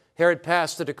born. Herod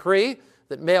passed a decree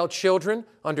that male children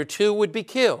under 2 would be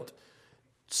killed.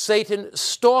 Satan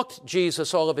stalked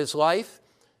Jesus all of his life.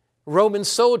 Roman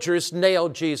soldiers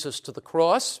nailed Jesus to the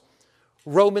cross.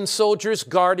 Roman soldiers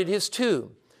guarded his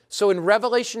tomb. So in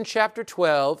Revelation chapter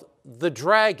 12, the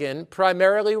dragon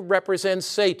primarily represents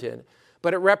Satan,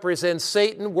 but it represents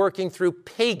Satan working through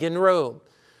pagan Rome.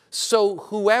 So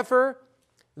whoever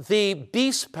the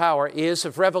beast power is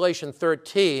of Revelation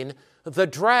 13, the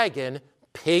dragon,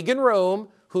 pagan Rome,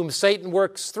 whom Satan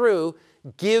works through,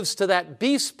 gives to that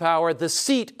beast power the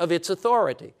seat of its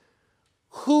authority.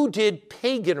 Who did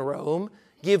pagan Rome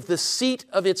give the seat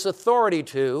of its authority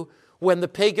to when the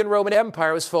pagan Roman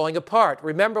Empire was falling apart?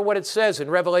 Remember what it says in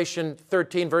Revelation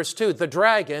 13, verse 2. The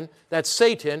dragon, that's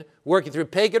Satan, working through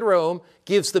pagan Rome,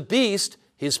 gives the beast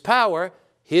his power,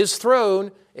 his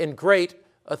throne, and great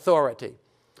authority.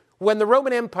 When the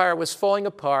Roman Empire was falling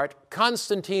apart,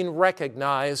 Constantine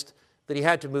recognized that he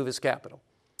had to move his capital.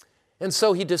 And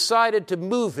so he decided to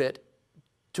move it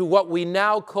to what we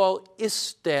now call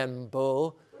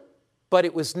Istanbul, but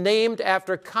it was named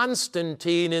after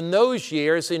Constantine in those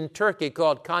years in Turkey,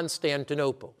 called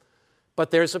Constantinople.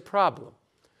 But there's a problem.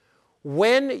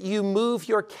 When you move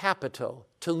your capital,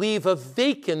 to leave a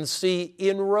vacancy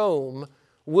in Rome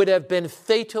would have been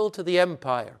fatal to the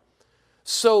empire.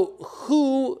 So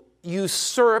who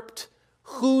usurped,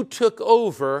 who took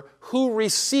over, who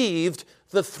received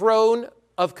the throne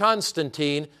of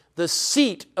Constantine, the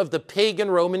seat of the pagan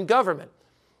Roman government?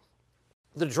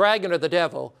 The dragon or the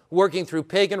devil, working through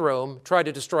pagan Rome, tried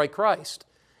to destroy Christ.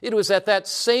 It was at that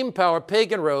same power,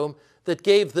 pagan Rome, that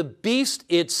gave the beast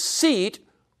its seat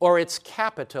or its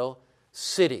capital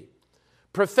city.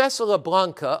 Professor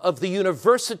LeBlanca of the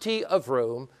University of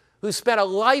Rome, who spent a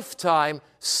lifetime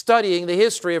studying the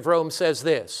history of Rome, says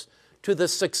this: to the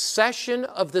succession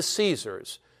of the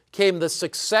Caesars came the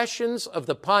successions of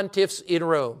the pontiffs in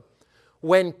Rome.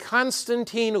 When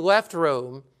Constantine left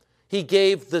Rome, he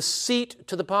gave the seat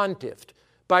to the pontiff.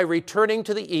 By returning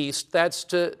to the east, that's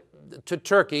to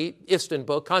Turkey,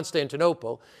 Istanbul,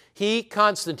 Constantinople,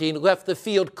 Constantine, left the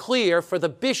field clear for the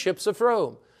bishops of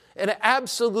Rome. An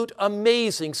absolute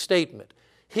amazing statement.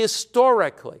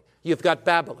 Historically, you've got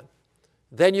Babylon,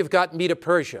 then you've got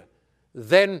Medo-Persia,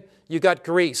 then you've got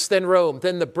Greece, then Rome,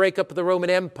 then the breakup of the Roman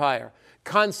Empire.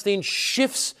 Constantine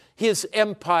shifts his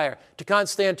empire to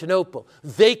Constantinople,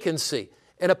 vacancy.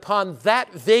 And upon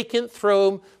that vacant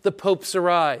throne, the popes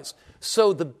arise.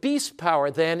 So the beast power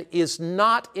then is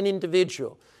not an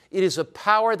individual. It is a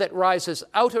power that rises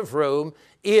out of Rome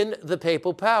in the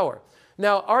papal power.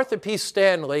 Now, Arthur P.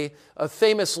 Stanley, a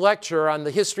famous lecturer on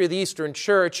the history of the Eastern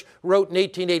Church, wrote in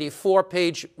 1884,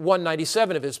 page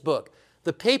 197 of his book,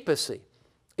 "The papacy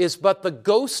is but the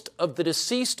ghost of the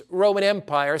deceased Roman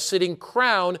Empire sitting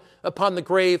crowned upon the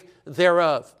grave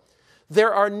thereof."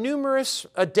 There are numerous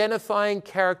identifying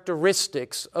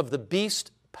characteristics of the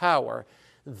beast power.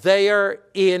 They are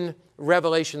in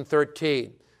Revelation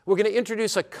 13. We're going to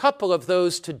introduce a couple of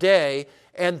those today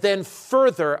and then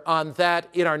further on that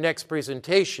in our next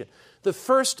presentation. The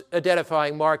first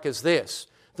identifying mark is this: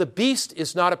 the beast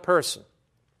is not a person.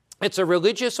 It's a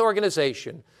religious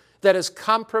organization that has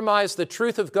compromised the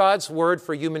truth of God's word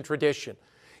for human tradition.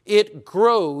 It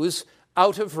grows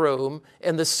out of Rome,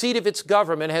 and the seat of its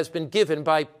government has been given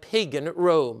by pagan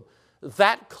Rome.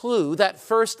 That clue, that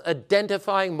first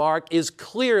identifying mark, is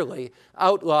clearly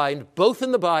outlined both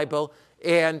in the Bible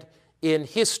and in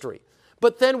history.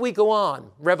 But then we go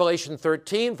on, Revelation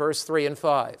 13, verse 3 and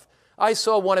 5. I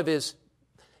saw one of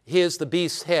the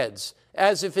beast's heads,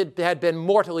 as if it had been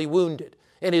mortally wounded,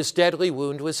 and his deadly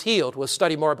wound was healed. We'll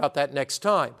study more about that next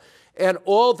time. And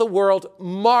all the world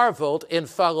marveled and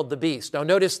followed the beast. Now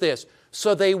notice this.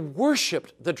 So they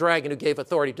worshiped the dragon who gave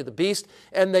authority to the beast,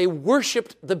 and they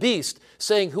worshiped the beast,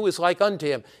 saying, "Who is like unto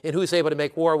him, and who is able to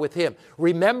make war with him?"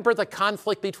 Remember the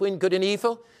conflict between good and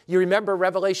evil? You remember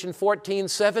Revelation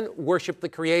 14:7, worship the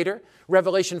Creator.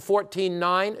 Revelation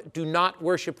 14:9, do not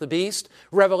worship the beast.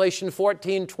 Revelation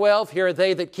 14:12, here are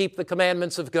they that keep the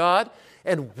commandments of God.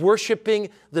 And worshiping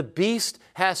the beast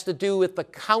has to do with the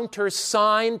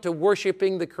countersign to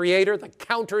worshiping the Creator, the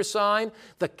countersign,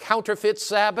 the counterfeit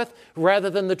Sabbath,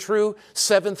 rather than the true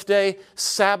seventh-day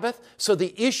Sabbath. So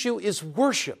the issue is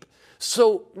worship.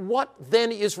 So what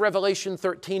then is Revelation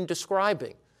 13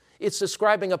 describing? It's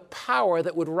describing a power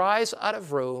that would rise out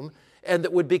of Rome and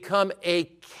that would become a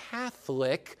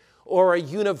Catholic or a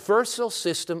universal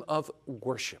system of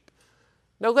worship.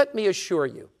 Now let me assure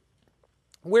you,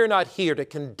 we're not here to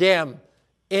condemn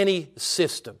any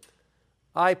system.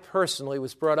 I personally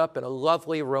was brought up in a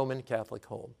lovely Roman Catholic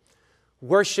home,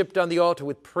 worshipped on the altar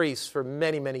with priests for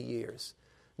many, many years,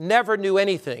 never knew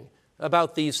anything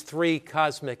about these three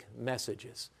cosmic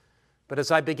messages. But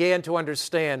as I began to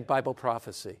understand Bible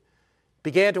prophecy,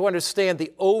 began to understand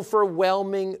the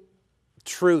overwhelming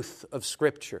truth of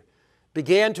Scripture,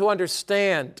 began to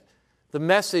understand the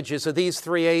messages of these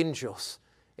three angels,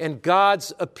 and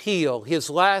God's appeal, his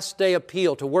last day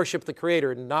appeal to worship the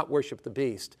Creator and not worship the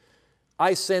beast,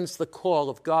 I sense the call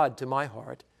of God to my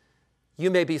heart.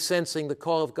 You may be sensing the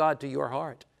call of God to your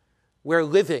heart. We're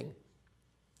living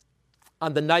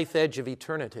on the knife edge of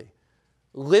eternity,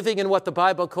 living in what the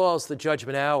Bible calls the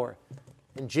judgment hour.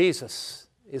 And Jesus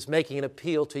is making an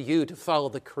appeal to you to follow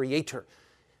the Creator.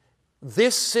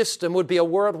 This system would be a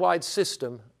worldwide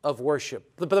system of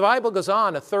worship. The Bible goes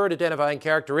on, a third identifying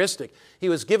characteristic. He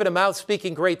was given a mouth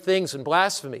speaking great things and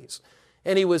blasphemies,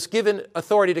 and he was given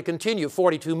authority to continue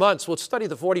 42 months. We'll study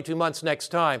the 42 months next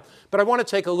time, but I want to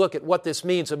take a look at what this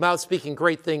means, a mouth speaking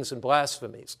great things and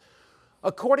blasphemies.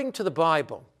 According to the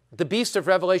Bible, the beast of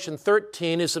Revelation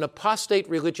 13 is an apostate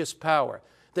religious power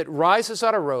that rises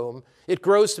out of Rome. It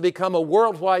grows to become a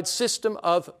worldwide system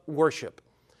of worship.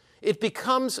 It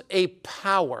becomes a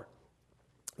power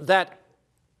that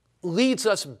leads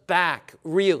us back,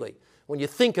 really, when you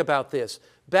think about this,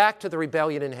 back to the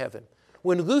rebellion in heaven.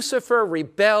 When Lucifer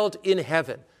rebelled in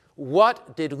heaven,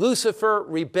 what did Lucifer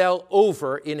rebel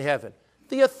over in heaven?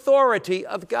 The authority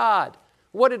of God.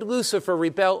 What did Lucifer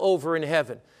rebel over in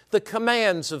heaven? The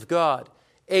commands of God.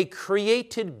 A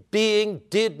created being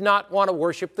did not want to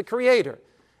worship the Creator.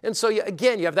 And so,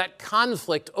 again, you have that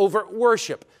conflict over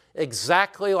worship,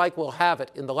 exactly like we'll have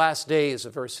it in the last days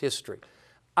of Earth's history.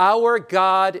 Our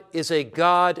God is a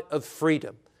God of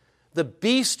freedom. The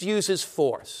beast uses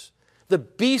force. The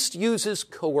beast uses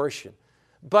coercion.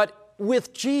 But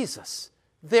with Jesus,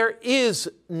 there is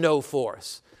no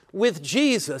force. With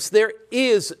Jesus, there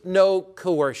is no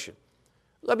coercion.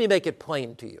 Let me make it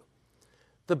plain to you.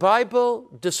 The Bible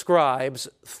describes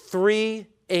 3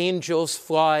 angels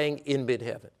flying in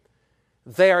mid-heaven.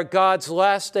 They are God's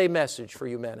last day message for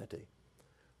humanity.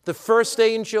 The first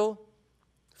angel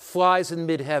flies in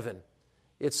mid-heaven.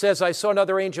 It says, I saw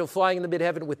another angel flying in the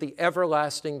mid-heaven with the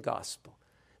everlasting gospel.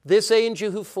 This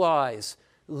angel who flies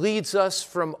leads us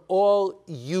from all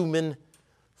human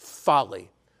folly,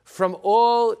 from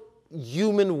all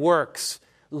human works,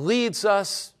 leads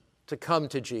us to come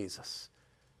to Jesus,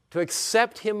 to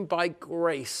accept him by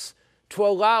grace, to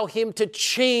allow him to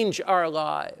change our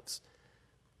lives.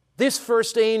 This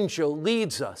first angel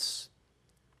leads us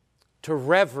to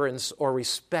reverence or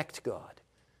respect God,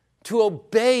 to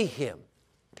obey him,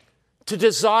 to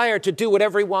desire to do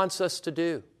whatever he wants us to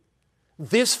do.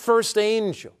 This first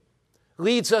angel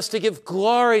leads us to give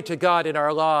glory to God in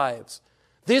our lives.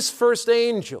 This first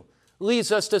angel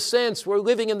leads us to sense we're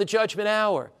living in the judgment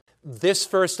hour. This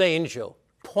first angel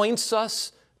points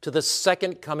us to the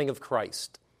second coming of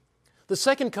Christ. The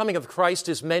second coming of Christ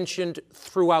is mentioned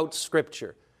throughout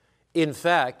Scripture. In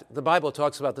fact, the Bible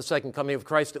talks about the second coming of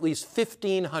Christ at least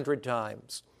 1,500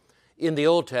 times. In the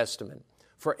Old Testament,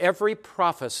 for every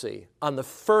prophecy on the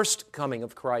first coming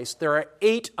of Christ, there are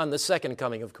 8 on the second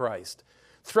coming of Christ.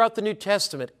 Throughout the New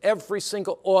Testament, every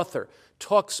single author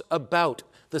talks about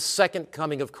the second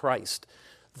coming of Christ.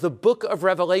 The book of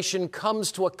Revelation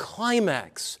comes to a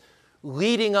climax,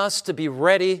 leading us to be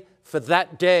ready for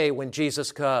that day when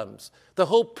Jesus comes. The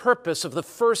whole purpose of the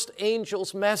first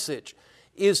angel's message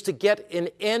is to get an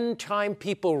end-time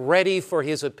people ready for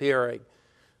his appearing.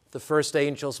 The first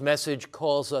angel's message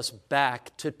calls us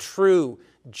back to true,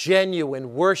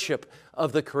 genuine worship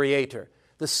of the Creator.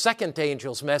 The second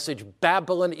angel's message,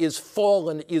 Babylon is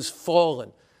fallen,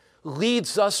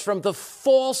 leads us from the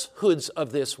falsehoods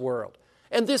of this world.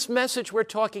 And this message we're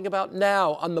talking about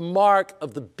now, on the mark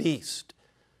of the beast,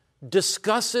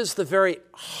 discusses the very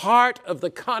heart of the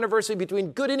controversy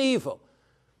between good and evil.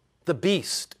 The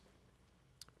beast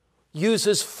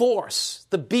uses force.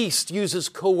 The beast uses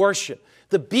coercion.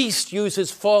 The beast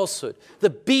uses falsehood. The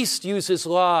beast uses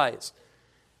lies.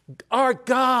 Our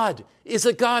God is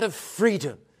a God of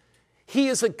freedom. He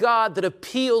is a God that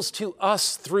appeals to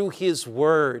us through his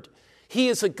word. He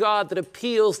is a God that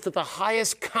appeals to the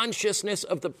highest consciousness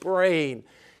of the brain.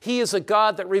 He is a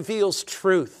God that reveals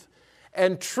truth.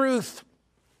 And truth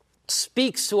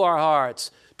speaks to our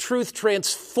hearts. Truth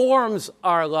transforms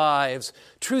our lives.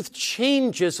 Truth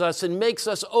changes us and makes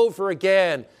us over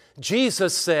again.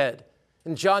 Jesus said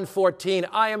in John 14,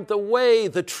 I am the way,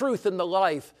 the truth, and the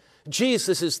life.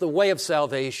 Jesus is the way of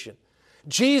salvation.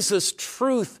 Jesus'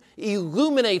 truth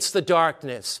illuminates the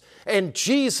darkness, and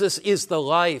Jesus is the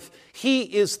life. He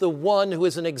is the one who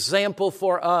is an example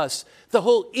for us. The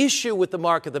whole issue with the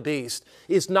mark of the beast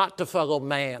is not to follow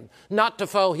man, not to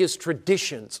follow his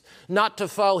traditions, not to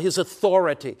follow his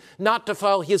authority, not to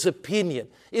follow his opinion.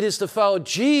 It is to follow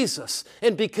Jesus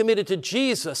and be committed to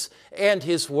Jesus and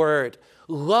his word.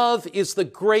 Love is the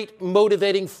great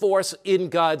motivating force in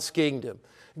God's kingdom.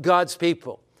 God's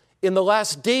people, in the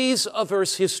last days of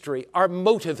Earth's history, are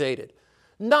motivated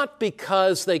not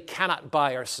because they cannot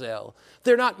buy or sell.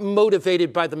 They're not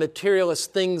motivated by the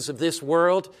materialist things of this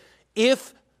world.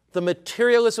 If the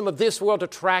materialism of this world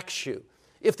attracts you,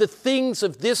 if the things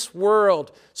of this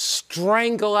world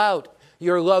strangle out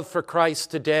your love for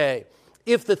Christ today.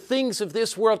 If the things of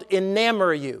this world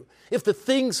enamor you, if the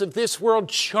things of this world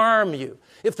charm you,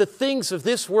 if the things of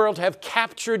this world have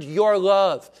captured your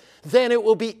love, then it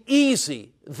will be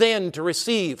easy then to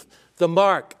receive the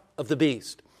mark of the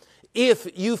beast. If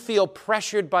you feel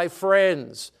pressured by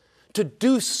friends to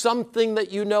do something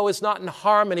that you know is not in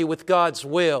harmony with God's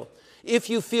will, if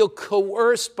you feel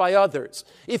coerced by others,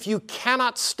 if you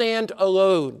cannot stand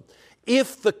alone,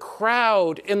 if the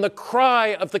crowd and the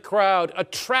cry of the crowd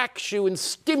attracts you and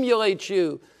stimulates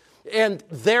you, and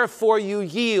therefore you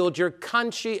yield your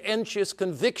conscientious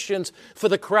convictions for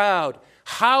the crowd,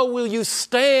 how will you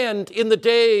stand in the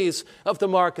days of the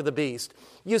mark of the beast?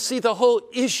 You see, the whole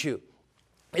issue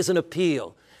is an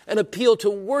appeal to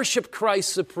worship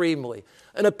Christ supremely,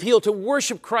 an appeal to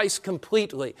worship Christ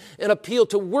completely, an appeal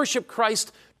to worship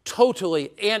Christ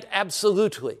totally and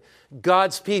absolutely.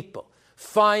 God's people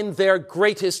find their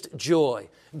greatest joy.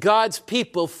 God's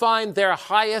people find their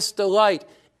highest delight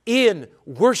in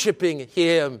worshiping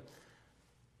Him.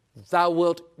 Thou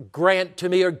wilt grant to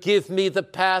me or give me the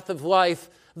path of life.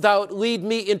 Thou wilt lead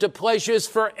me into pleasures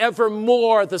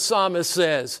forevermore, the psalmist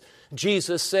says.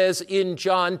 Jesus says in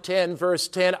John 10, verse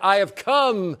 10, I have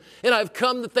come, and I have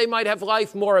come that they might have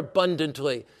life more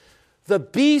abundantly. The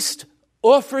beast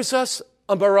offers us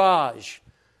a mirage.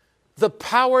 The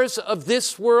powers of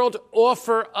this world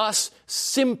offer us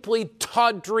simply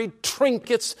tawdry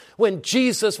trinkets when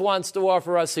Jesus wants to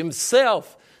offer us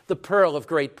Himself, the pearl of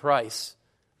great price.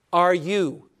 Are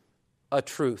you a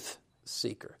truth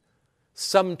seeker?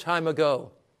 Some time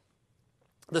ago,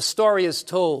 the story is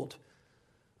told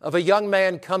of a young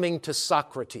man coming to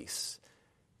Socrates.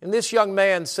 And this young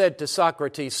man said to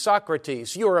Socrates,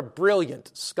 Socrates, you're a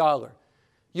brilliant scholar.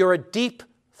 You're a deep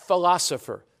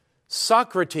philosopher.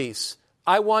 Socrates,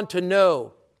 I want to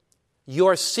know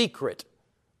your secret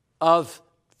of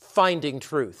finding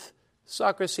truth.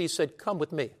 Socrates said, come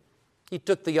with me. He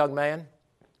took the young man.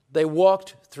 They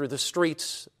walked through the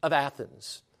streets of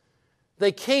Athens.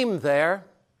 They came there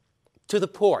to the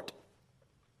port.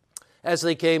 As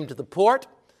they came to the port,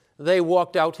 they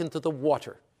walked out into the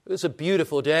water. It was a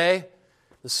beautiful day.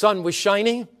 The sun was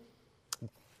shining.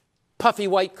 Puffy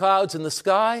white clouds in the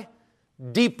sky.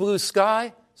 Deep blue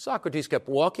sky. Socrates kept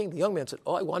walking. The young man said,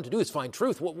 all I want to do is find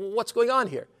truth. What's going on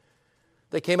here?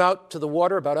 They came out to the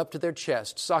water about up to their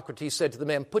chest. Socrates said to the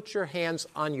man, put your hands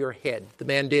on your head. The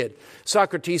man did.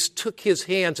 Socrates took his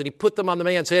hands and he put them on the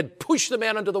man's head, pushed the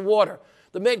man under the water.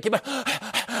 The man came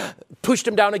out, pushed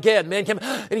him down again. The man came out,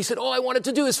 and he said, all I wanted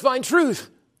to do is find truth.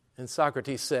 And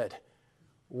Socrates said,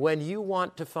 when you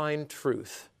want to find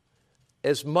truth,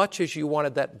 as much as you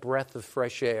wanted that breath of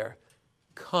fresh air,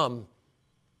 come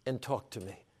and talk to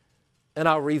me, and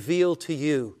I'll reveal to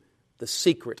you the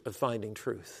secret of finding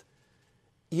truth.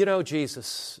 You know,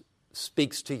 Jesus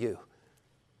speaks to you,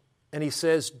 and He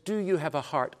says, do you have a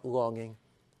heart longing?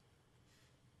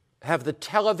 Have the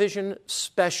television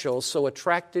special so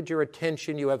attracted your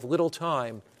attention you have little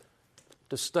time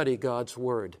to study God's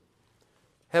Word?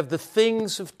 Have the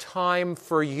things of time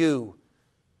for you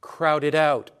crowded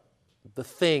out the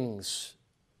things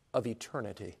of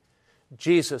eternity?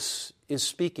 Jesus is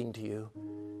speaking to you.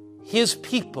 His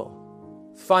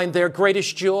people find their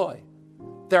greatest joy,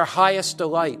 their highest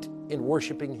delight in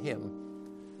worshiping Him.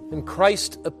 And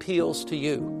Christ appeals to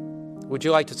you. Would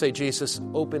you like to say, Jesus,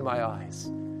 open my eyes?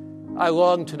 I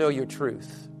long to know your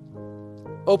truth.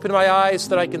 Open my eyes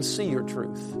that I can see your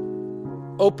truth.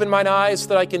 Open mine eyes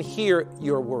that I can hear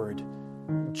your word.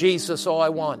 Jesus, all I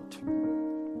want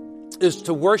is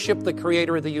to worship the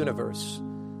Creator of the universe,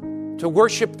 to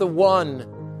worship the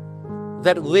one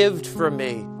that lived for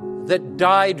me, that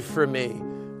died for me,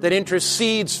 that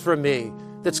intercedes for me,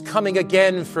 that's coming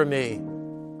again for me.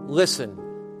 Listen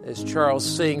as Charles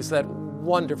sings that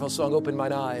wonderful song, Open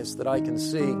Mine Eyes That I Can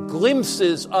See.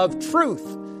 Glimpses of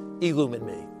truth illumine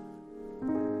me.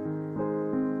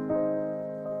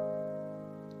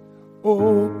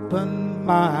 Open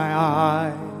my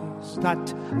eyes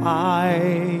that I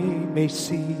may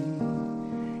see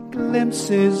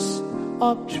glimpses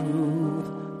of truth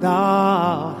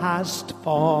Thou hast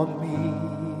for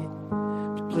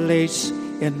me. Place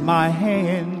in my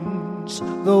hands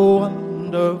the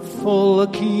wonderful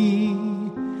key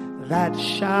that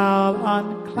shall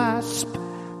unclasp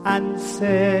and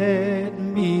set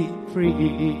me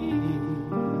free.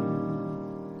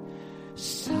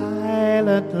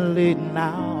 Silently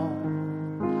now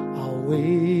I'll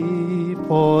wait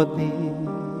for Thee,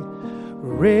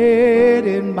 read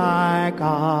in my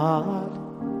God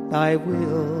Thy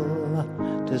will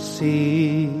to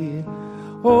see.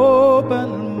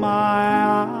 Open my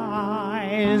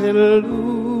eyes,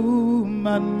 illumine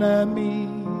me.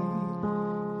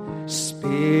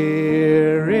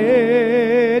 Spirit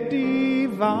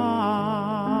divine,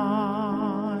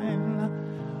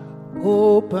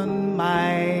 open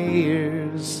my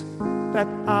ears that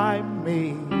I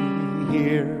may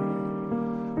hear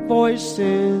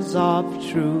voices of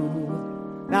truth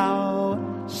thou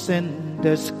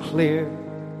sendest clear.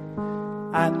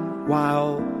 And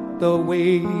while the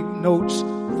wave notes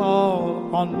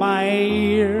fall on my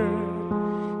ear,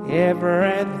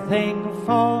 everything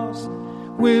false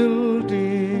will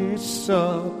disappear.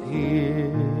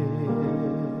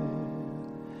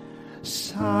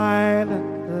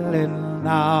 Silently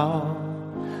now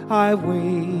I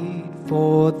wait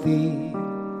for thee.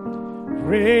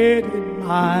 Ready,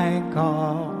 my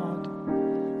God,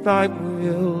 thy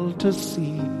will to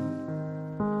see.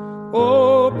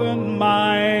 Open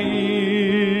my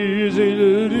ears,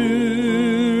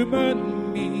 illumine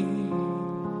me.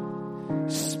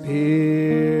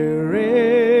 Spirit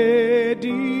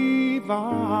divine,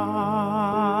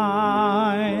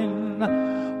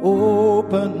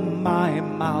 open my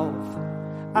mouth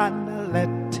and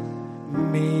let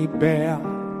me bear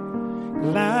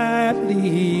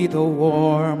gladly the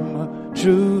warm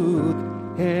truth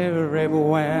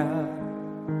everywhere.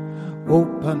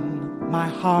 Open my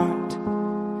heart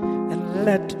and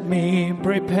let me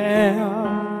prepare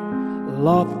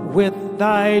love with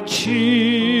thy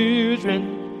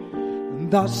children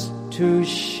thus to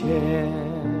share.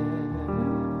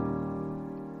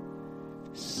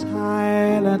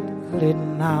 Silently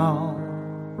now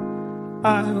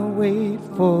I wait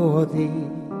for thee.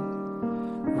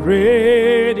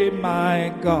 Ready,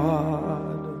 my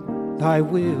God, thy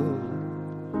will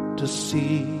to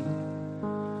see.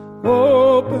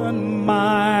 Open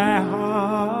my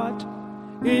heart,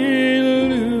 illumine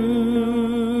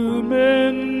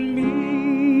me.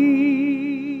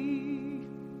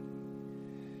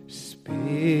 Spirit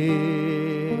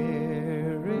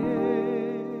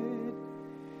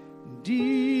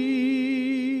divine.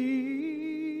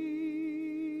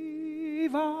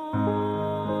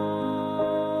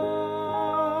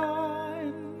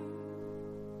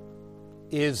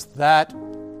 Is that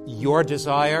your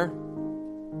desire?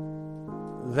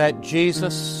 That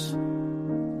Jesus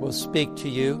will speak to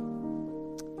you?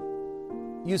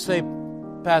 You say,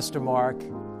 Pastor Mark,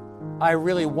 I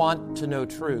really want to know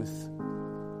truth,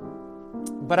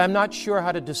 but I'm not sure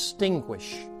how to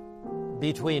distinguish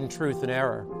between truth and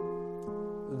error.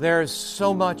 There's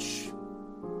so much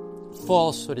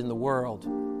falsehood in the world.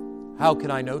 How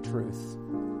can I know truth?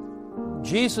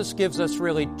 Jesus gives us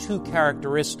really two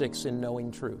characteristics in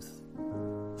knowing truth.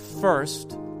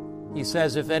 First, he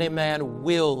says, if any man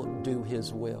will do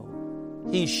his will,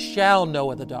 he shall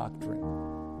know of the doctrine.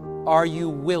 Are you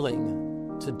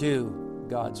willing to do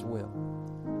God's will?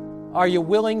 Are you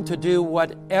willing to do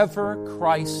whatever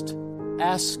Christ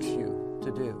asks you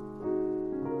to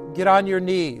do? Get on your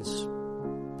knees.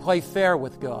 Play fair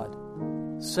with God.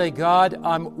 Say, God,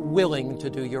 I'm willing to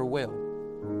do your will.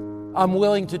 I'm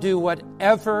willing to do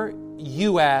whatever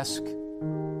you ask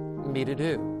me to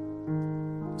do.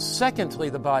 Secondly,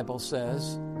 the Bible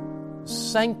says,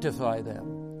 sanctify them.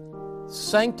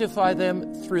 Sanctify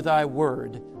them through thy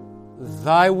word.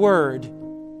 Thy word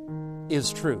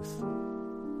is truth.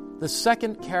 The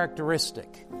second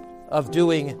characteristic of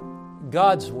doing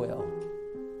God's will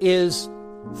is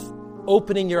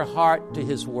opening your heart to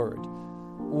his word.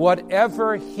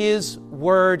 Whatever his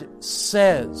word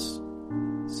says,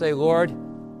 say, Lord,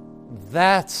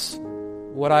 that's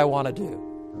what I want to do.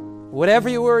 Whatever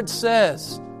your word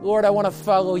says, Lord, I want to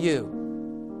follow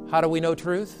you. How do we know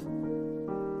truth?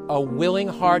 A willing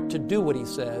heart to do what he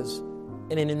says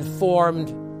and an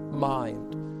informed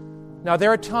mind. Now,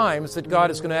 there are times that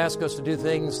God is going to ask us to do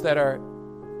things that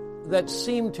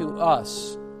seem to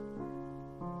us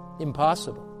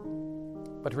impossible.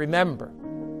 But remember,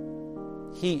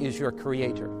 he is your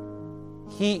creator.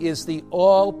 He is the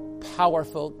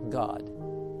all-powerful God.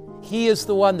 He is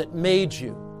the one that made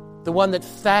you, the one that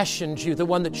fashioned you, the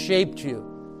one that shaped you.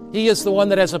 He is the one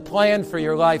that has a plan for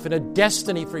your life and a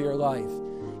destiny for your life.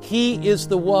 He is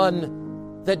the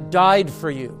one that died for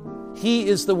you. He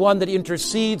is the one that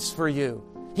intercedes for you.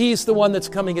 He's the one that's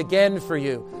coming again for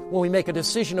you. When we make a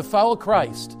decision to follow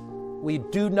Christ, we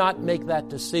do not make that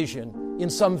decision in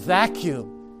some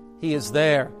vacuum. He is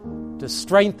there to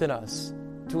strengthen us,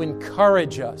 to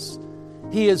encourage us.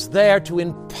 He is there to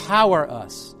empower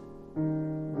us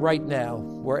right now,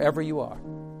 wherever you are.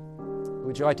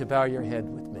 Would you like to bow your head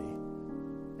with me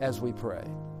as we pray?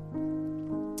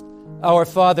 Our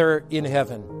Father in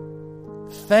heaven,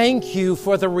 thank you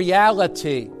for the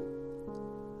reality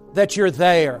that you're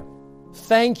there,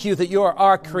 Thank you that you're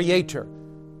our Creator.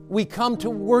 We come to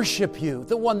worship you,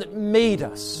 the one that made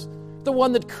us, the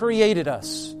one that created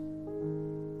us.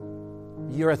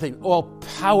 You're the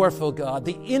all-powerful God,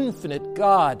 the infinite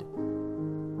God.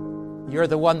 You're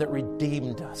the one that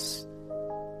redeemed us,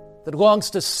 that longs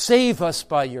to save us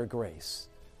by your grace.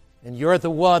 And you're the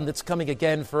one that's coming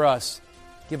again for us.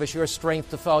 Give us your strength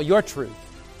to follow your truth.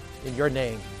 In your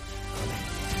name.